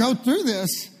you go through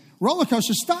this roller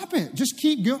coaster. Stop it. Just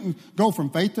keep going. Go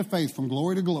from faith to faith, from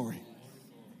glory to glory.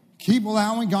 Keep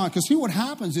allowing God. Because see, what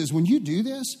happens is when you do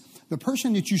this, the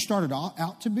person that you started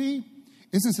out to be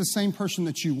isn't the same person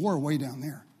that you were way down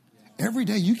there. Every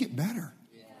day you get better.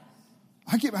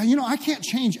 I can't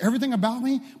change everything about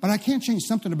me, but I can change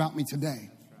something about me today.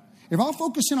 If I'll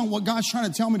focus in on what God's trying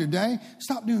to tell me today,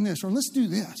 stop doing this, or let's do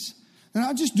this. Then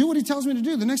I'll just do what he tells me to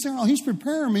do. The next thing I know, he's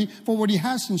preparing me for what he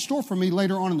has in store for me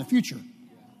later on in the future.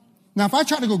 Now, if I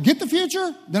try to go get the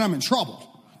future, then I'm in trouble,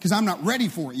 because I'm not ready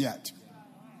for it yet.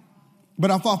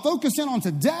 But if I'll focus in on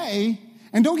today,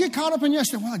 and don't get caught up in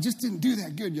yesterday, well, I just didn't do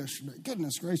that good yesterday.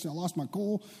 Goodness gracious, I lost my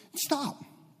cool. Stop.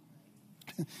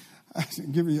 I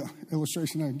give you an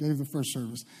illustration I gave the first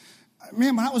service.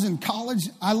 Man, when I was in college,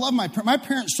 I love my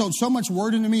parents sowed so much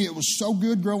word into me. It was so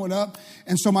good growing up.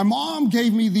 And so my mom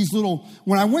gave me these little,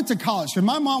 when I went to college, because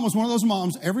my mom was one of those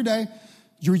moms every day.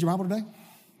 Did you read your Bible today?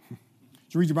 Did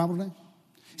you read your Bible today?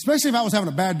 Especially if I was having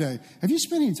a bad day. Have you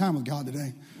spent any time with God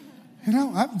today? You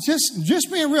know, just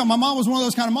being real. My mom was one of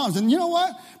those kind of moms. And you know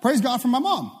what? Praise God for my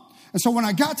mom. And so when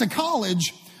I got to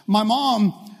college, my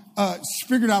mom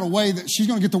figured out a way that she's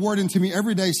going to get the word into me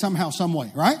every day somehow, some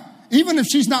way, right? Even if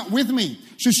she's not with me.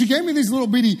 So she gave me these little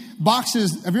bitty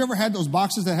boxes. Have you ever had those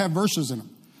boxes that have verses in them?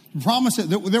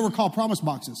 They were called promise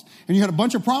boxes. And you had a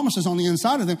bunch of promises on the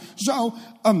inside of them. So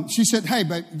she said, hey,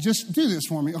 babe, just do this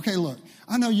for me. Okay, look,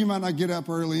 I know you might not get up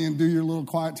early and do your little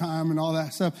quiet time and all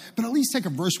that stuff, but at least take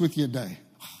a verse with you a day.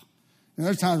 And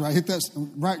there's times where I hit that,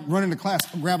 right, run into class,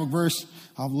 grab a verse.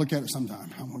 I'll look at it sometime.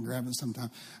 I'm going to grab it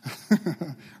sometime.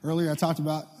 Earlier I talked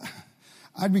about,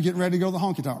 I'd be getting ready to go to the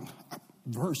honky-tonk.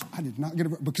 Verse, I did not get a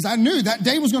verse, because I knew that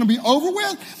day was going to be over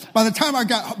with by the time I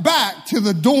got back to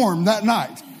the dorm that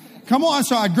night. Come on,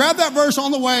 so I grabbed that verse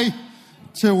on the way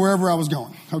to wherever I was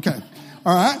going. Okay,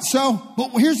 all right, so,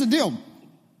 but here's the deal.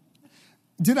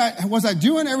 Was I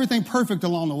doing everything perfect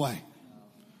along the way?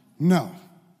 No.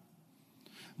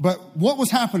 But what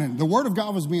was happening? The word of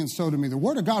God was being sown to me. The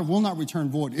word of God will not return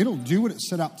void. It'll do what it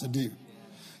set out to do.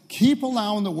 Keep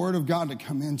allowing the word of God to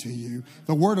come into you.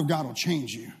 The word of God will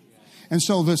change you. And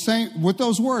so the same with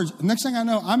those words, next thing I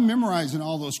know, I'm memorizing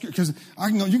all those scriptures, because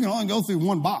I know you can only go through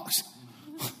one box.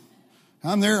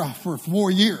 I'm there for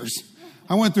 4 years.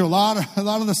 I went through a lot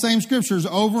of the same scriptures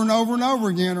over and over and over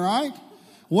again, right?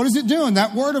 What is it doing?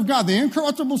 That word of God, the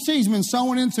incorruptible seed's been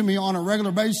sown into me on a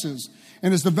regular basis.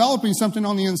 And it's developing something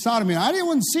on the inside of me. I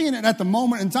wasn't seeing it at the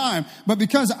moment in time, but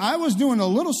because I was doing a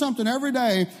little something every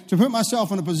day to put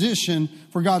myself in a position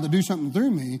for God to do something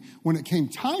through me, when it came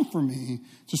time for me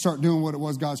to start doing what it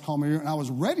was God's called me to do, and I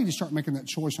was ready to start making that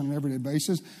choice on an everyday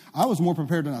basis, I was more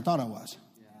prepared than I thought I was.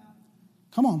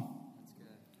 Come on.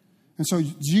 And so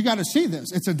you got to see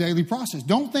this. It's a daily process.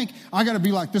 Don't think I got to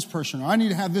be like this person, or I need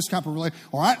to have this type of relationship.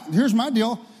 Here's my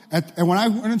deal. And when I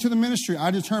went into the ministry, I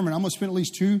determined I'm going to spend at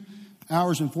least 2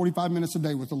 hours and 45 minutes a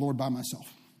day with the Lord by myself.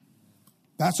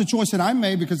 That's a choice that I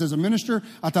made, because as a minister,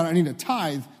 I thought I need to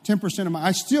tithe 10% of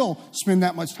I still spend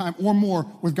that much time or more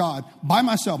with God by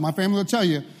myself. My family will tell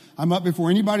you, I'm up before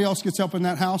anybody else gets up in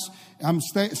that house. I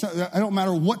don't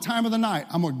matter what time of the night,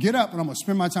 I'm going to get up and I'm going to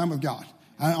spend my time with God.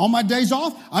 And on my days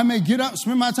off, I may get up,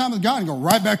 spend my time with God, and go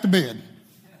right back to bed.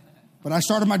 But I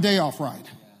started my day off right.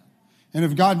 And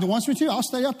if God wants me to, I'll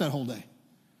stay up that whole day.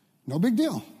 No big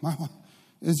deal.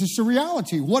 It's just a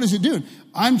reality. What is it doing?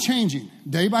 I'm changing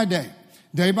day by day.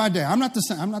 Day by day. I'm not the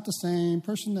same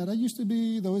person that I used to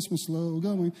be, though it's been slow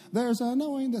going. There's a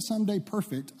knowing that someday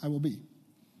perfect I will be.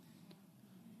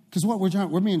 Because what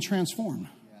we're being transformed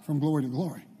from glory to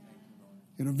glory.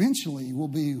 It eventually will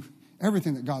be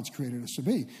everything that God's created us to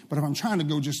be. But if I'm trying to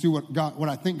go just do what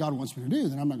I think God wants me to do,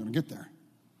 then I'm not going to get there.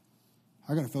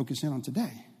 I got to focus in on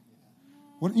today.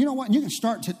 You know what? You can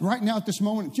start right now at this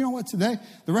moment. You know what? Today,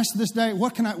 the rest of this day,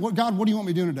 God, what do you want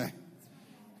me doing today?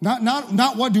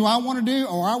 Not what do I want to do,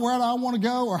 or where do I want to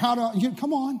go, or how do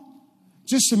come on.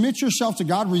 Just submit yourself to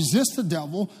God, resist the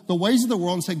devil, the ways of the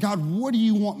world, and say, God, what do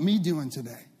you want me doing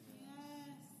today?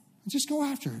 Just go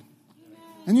after it.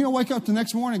 And you'll wake up the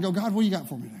next morning and go, God, what do you got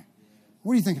for me today?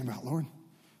 What are you thinking about, Lord?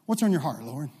 What's on your heart,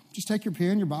 Lord? Just take your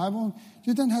pen, your Bible.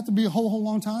 It doesn't have to be a whole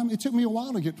long time. It took me a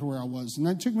while to get to where I was. And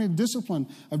it took me a discipline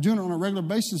of doing it on a regular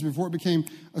basis before it became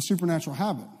a supernatural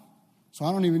habit. So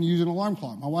I don't even use an alarm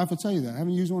clock. My wife will tell you that. I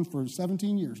haven't used one for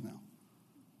 17 years now.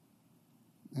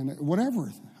 And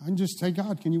whatever. I can just say,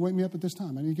 God, can you wake me up at this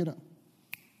time? I need to get up.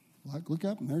 Look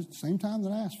up, and there's the same time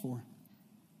that I asked for.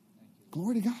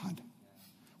 Glory to God.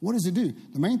 What does it do?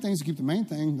 The main thing is to keep the main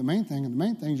thing, and the main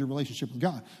thing is your relationship with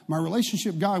God. My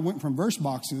relationship with God went from verse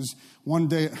boxes one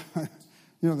day,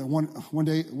 the one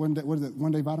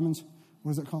day vitamins?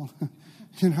 What is it called?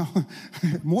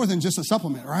 More than just a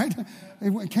supplement, right?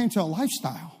 It came to a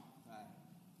lifestyle.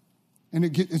 And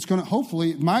it's going to,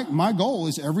 hopefully, my goal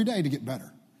is every day to get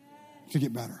better. To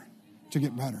get better. To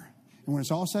get better. And when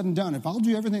it's all said and done, if I'll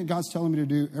do everything that God's telling me to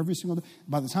do every single day,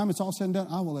 by the time it's all said and done,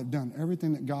 I will have done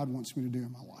everything that God wants me to do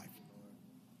in my life.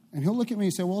 And he'll look at me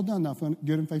and say, well done, thou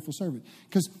good and faithful servant.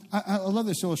 Because I love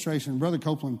this illustration. Brother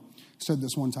Copeland said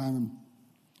this one time, and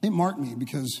it marked me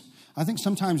because I think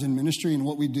sometimes in ministry and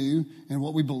what we do and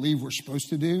what we believe we're supposed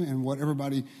to do and what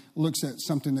everybody looks at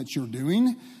something that you're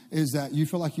doing is that you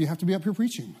feel like you have to be up here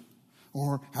preaching.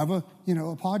 Or have a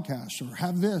podcast, or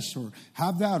have this, or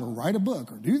have that, or write a book,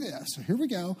 or do this. So here we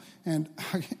go. And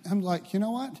I'm like, you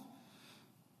know what?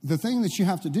 The thing that you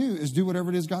have to do is do whatever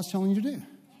it is God's telling you to do.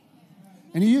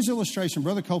 And he used illustration.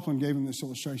 Brother Copeland gave him this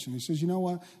illustration. He says, you know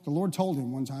what? The Lord told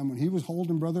him one time when he was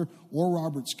holding Brother Oral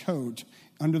Roberts' coat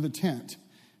under the tent,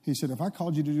 he said, if I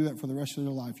called you to do that for the rest of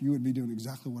your life, you would be doing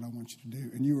exactly what I want you to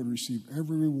do. And you would receive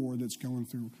every reward that's going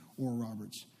through Oral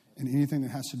Roberts and anything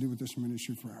that has to do with this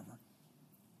ministry forever.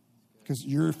 Because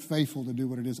you're faithful to do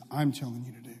what it is I'm telling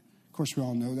you to do. Of course, we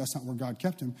all know that's not where God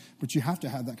kept him, but you have to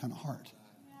have that kind of heart.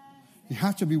 You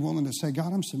have to be willing to say,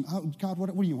 God, God,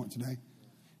 what do you want today?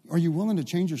 Are you willing to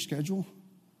change your schedule?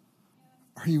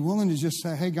 Are you willing to just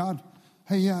say, hey, God,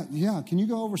 hey, yeah, can you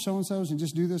go over so-and-so's and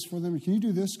just do this for them? Can you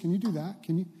do this? Can you do that?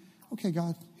 Can you? Okay,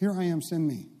 God, here I am, send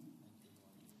me.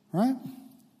 Right?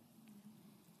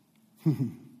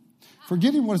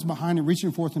 Forgetting what is behind and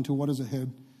reaching forth into what is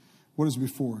ahead. What is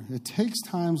before? It takes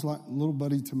times like little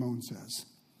buddy Timon says.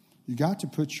 You got to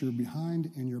put your behind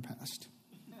in your past.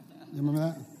 You remember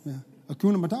that? Yeah.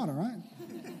 Hakuna Matata, right?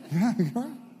 Yeah,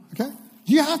 okay.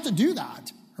 You have to do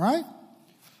that, right?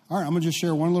 All right, I'm going to just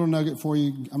share one little nugget for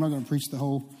you. I'm not going to preach the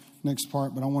whole next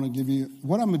part, but I want to give you,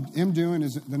 what I am doing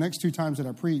is the next 2 times that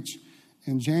I preach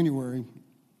in January,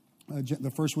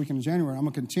 the first weekend of January, I'm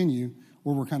going to continue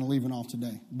where we're kind of leaving off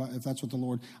today, but if that's what the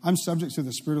Lord, I'm subject to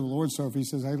the Spirit of the Lord, so if he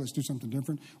says, hey, let's do something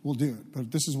different, we'll do it.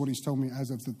 But this is what he's told me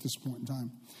as of this point in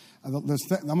time. I'm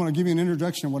going to give you an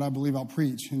introduction of what I believe I'll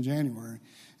preach in January,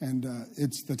 and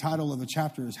it's the title of the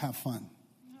chapter is Have Fun.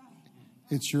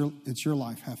 It's your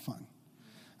life, have fun.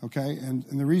 Okay, and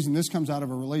the reason this comes out of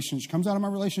my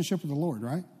relationship with the Lord,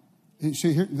 right?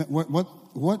 See here,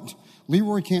 what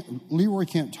Leroy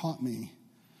Kent taught me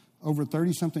over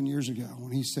 30-something years ago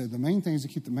when he said, the main thing is to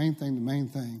keep the main thing,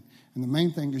 and the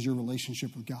main thing is your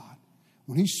relationship with God.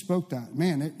 When he spoke that,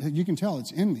 man, you can tell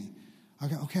it's in me. I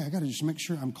go, okay, I got to just make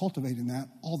sure I'm cultivating that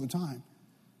all the time.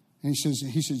 And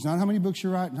he says, not how many books you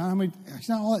write, it's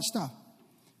not all that stuff.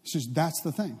 He says, that's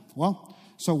the thing. Well,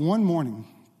 so one morning,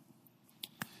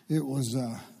 it was,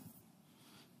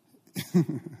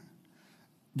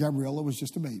 Gabriella was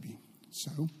just a baby.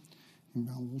 So, a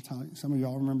little tiny. Some of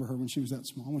y'all remember her when she was that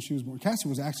small, when she was born. Cassie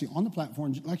was actually on the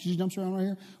platform, like she jumps around right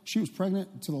here. She was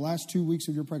pregnant to the last 2 weeks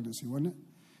of your pregnancy, wasn't it?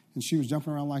 And she was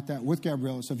jumping around like that with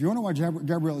Gabriella. So if you wonder why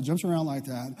Gabriella jumps around like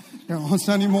that on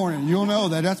Sunday morning, you'll know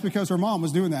that that's because her mom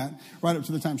was doing that right up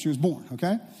to the time she was born,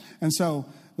 okay? And so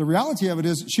the reality of it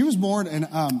is she was born, and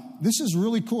this is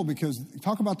really cool because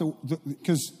talk about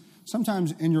because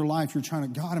sometimes in your life you're trying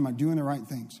to, God, am I doing the right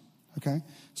things? Okay?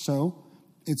 So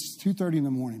it's 2:30 in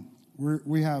the morning. We're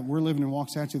living in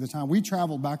Waxahachie at the time. We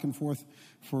traveled back and forth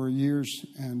for years,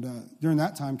 and during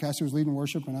that time, Cassie was leading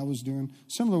worship, and I was doing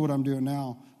similar to what I'm doing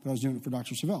now, but I was doing it for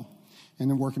Dr. Savelle, and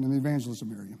then working in the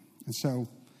evangelism area. And so,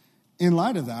 in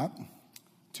light of that,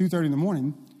 2:30 in the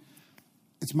morning,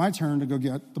 it's my turn to go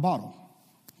get the bottle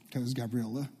because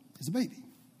Gabriella is a baby.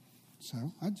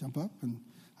 So I jump up and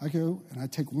I go and I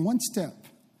take one step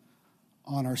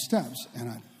on our steps, and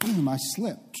I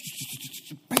slip,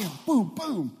 bam, boom,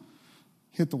 boom.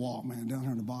 Hit the wall, man, down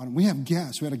here on the bottom. We have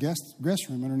guests. We had a guest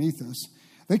room underneath us.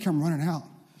 They come running out.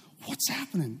 What's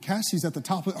happening? Cassie's at the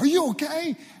top. Are you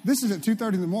okay? This is at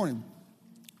 2:30 in the morning.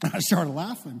 I started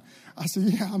laughing. I said,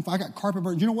 yeah, I got carpet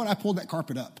burn. You know what? I pulled that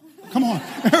carpet up. Come on.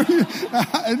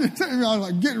 I was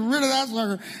like, getting rid of that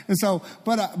sucker. And so,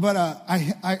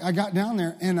 I got down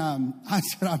there and I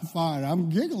said, I'm fine. I'm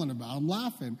giggling about it. I'm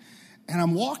laughing. And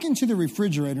I'm walking to the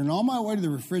refrigerator, and on my way to the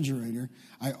refrigerator,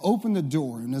 I opened the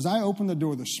door. And as I opened the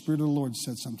door, the Spirit of the Lord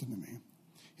said something to me.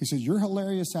 He said, your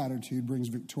hilarious attitude brings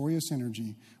victorious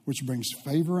energy, which brings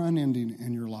favor unending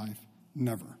in your life.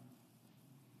 Never.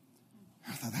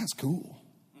 I thought, that's cool.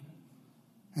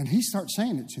 And he starts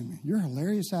saying it to me. Your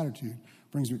hilarious attitude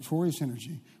brings victorious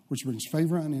energy, which brings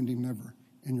favor unending, never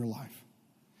in your life.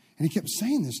 And he kept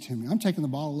saying this to me. I'm taking the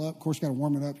bottle up. Of course, got to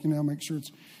warm it up, make sure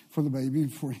it's for the baby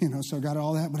before, so I got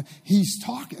all that. But he's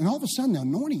talking, and all of a sudden the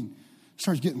anointing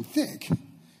starts getting thick.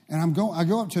 And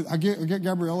I get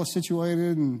Gabriella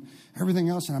situated and everything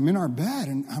else, and I'm in our bed,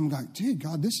 and I'm like, dude,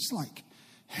 God, this is like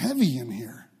heavy in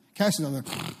here. Cassie's over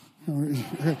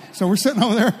there. So we're sitting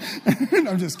over there.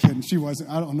 I'm just kidding. She wasn't.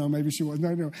 I don't know. Maybe she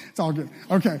wasn't. No, it's all good.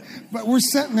 Okay. But we're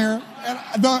sitting there,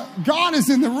 and God is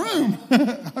in the room.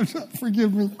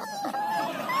 Forgive me.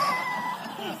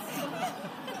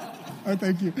 Oh,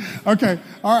 thank you. Okay.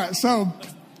 All right. So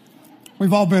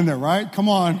we've all been there, right? Come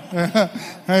on.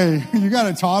 Hey, you got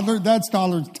a toddler? That's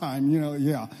toddler time,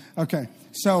 yeah. Okay.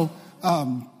 So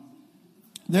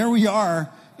there we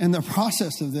are in the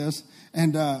process of this,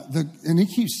 and he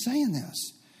keeps saying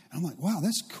this. And I'm like, wow,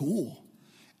 that's cool.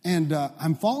 And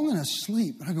I'm falling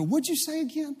asleep. And I go, what'd you say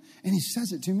again? And he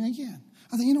says it to me again.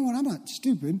 I think, you know what? I'm not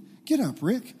stupid. Get up,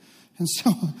 Rick. And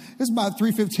so it's about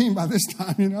 3:15 by this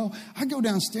time, I go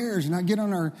downstairs and I get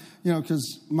on our,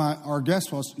 because our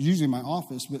guest was usually my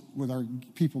office, but with our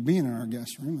people being in our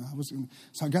guest room,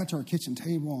 so I got to our kitchen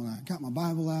table and I got my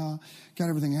Bible out, got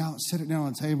everything out, set it down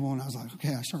on the table, and I was like,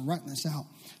 okay, I started writing this out.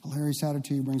 Hilarious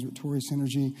attitude brings victorious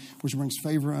energy, which brings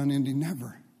favor unending,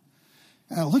 never.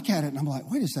 And I look at it and I'm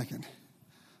like, wait a second.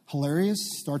 Hilarious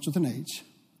starts with an H.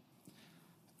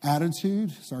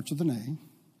 Attitude starts with an A.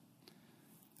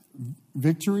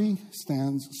 Victory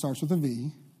starts with a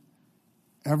V.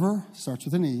 Ever starts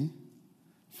with an E.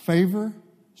 Favor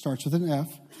starts with an F,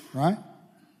 right?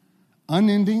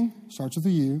 Unending starts with a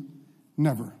U.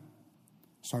 Never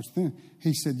starts with an N.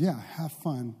 He said, yeah, have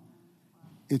fun.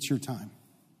 It's your time.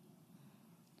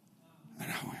 And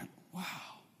I went, wow.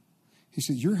 He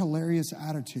said, your hilarious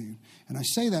attitude. And I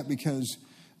say that because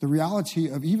the reality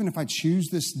of even if I choose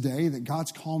this day that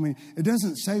God's called me, it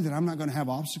doesn't say that I'm not going to have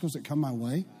obstacles that come my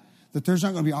way. That there's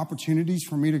not going to be opportunities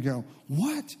for me to go,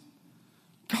 what?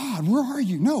 God, where are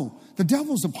you? No, the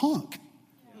devil's a punk.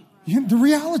 The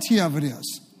reality of it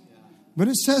is. But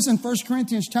it says in 1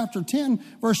 Corinthians chapter 10,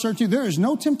 verse 13, there is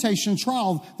no temptation,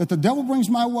 trial that the devil brings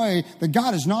my way that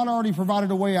God has not already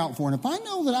provided a way out for. And if I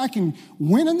know that I can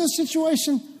win in this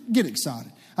situation, get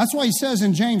excited. That's why he says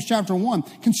in James chapter 1,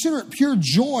 consider it pure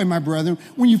joy, my brethren,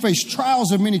 when you face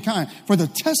trials of many kinds. For the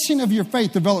testing of your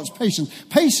faith develops patience.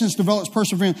 Patience develops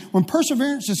perseverance. When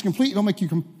perseverance is complete, it'll make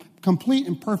you complete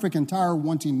and perfect, entire,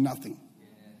 wanting nothing.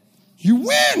 You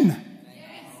win.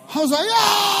 I was like,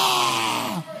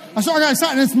 I got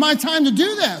excited. And it's my time to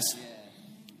do this.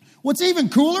 What's even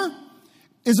cooler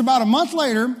is about a month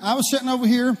later, I was sitting over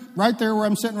here, right there where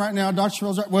I'm sitting right now. Dr.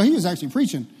 Phil's right. Well, he was actually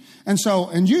preaching.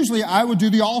 And usually I would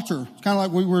do the altar. It's kind of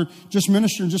like we were just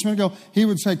ministering just a minute ago. He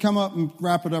would say, come up and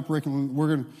wrap it up, Rick, and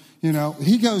we're going to,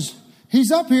 he goes, he's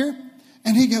up here,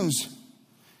 and he goes,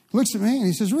 looks at me, and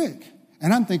he says, Rick.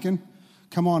 And I'm thinking,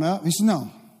 come on up. He says,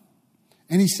 no.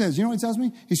 And he says, you know what he tells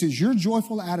me? He says, your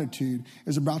joyful attitude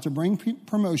is about to bring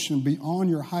promotion beyond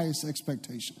your highest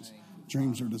expectations,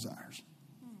 dreams, or desires.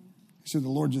 He said, the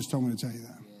Lord just told me to tell you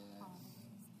that.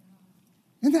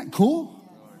 Isn't that cool?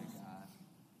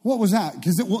 What was that?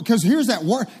 Because here's that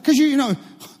word. Because you want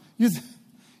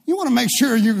to make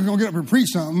sure you're going to get up and preach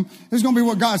something. It's going to be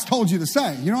what God's told you to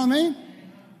say. You know what I mean?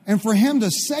 And for him to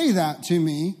say that to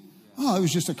me, it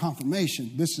was just a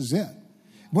confirmation. This is it.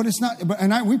 But it's not.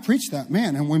 We preach that,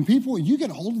 man. And when you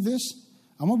get a hold of this,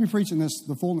 I'm going to be preaching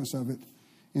the fullness of it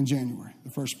in January,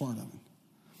 the first part of it.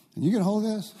 And you get a hold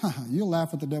of this, you'll laugh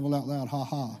at the devil out loud, ha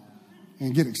ha.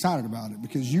 And get excited about it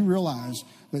because you realize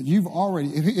that you've already,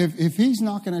 if he's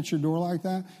knocking at your door like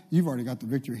that, you've already got the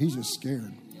victory. He's just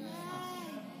scared.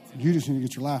 You just need to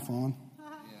get your laugh on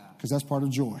because that's part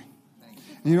of joy.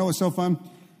 And you know what's so fun?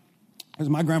 Because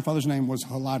my grandfather's name was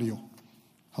Hilario.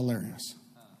 Hilarious.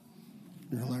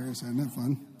 You're hilarious. Isn't that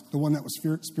fun? The one that was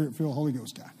Spirit-filled Holy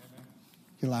Ghost guy.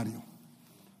 Hilario.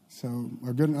 So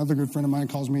another good friend of mine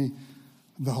calls me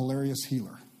the hilarious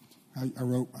healer. I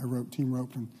wrote Team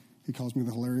Rope, and he calls me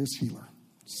the hilarious healer.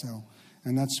 So,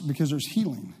 and that's because there's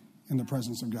healing in the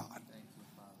presence of God.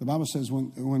 The Bible says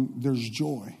when there's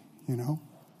joy,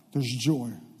 there's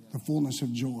joy, the fullness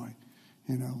of joy,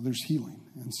 there's healing.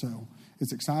 And so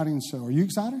it's exciting. So are you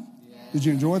excited? Did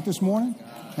you enjoy it this morning?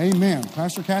 Amen.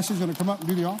 Pastor Cassie's going to come up and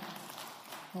do the offering.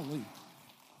 Oh, leave.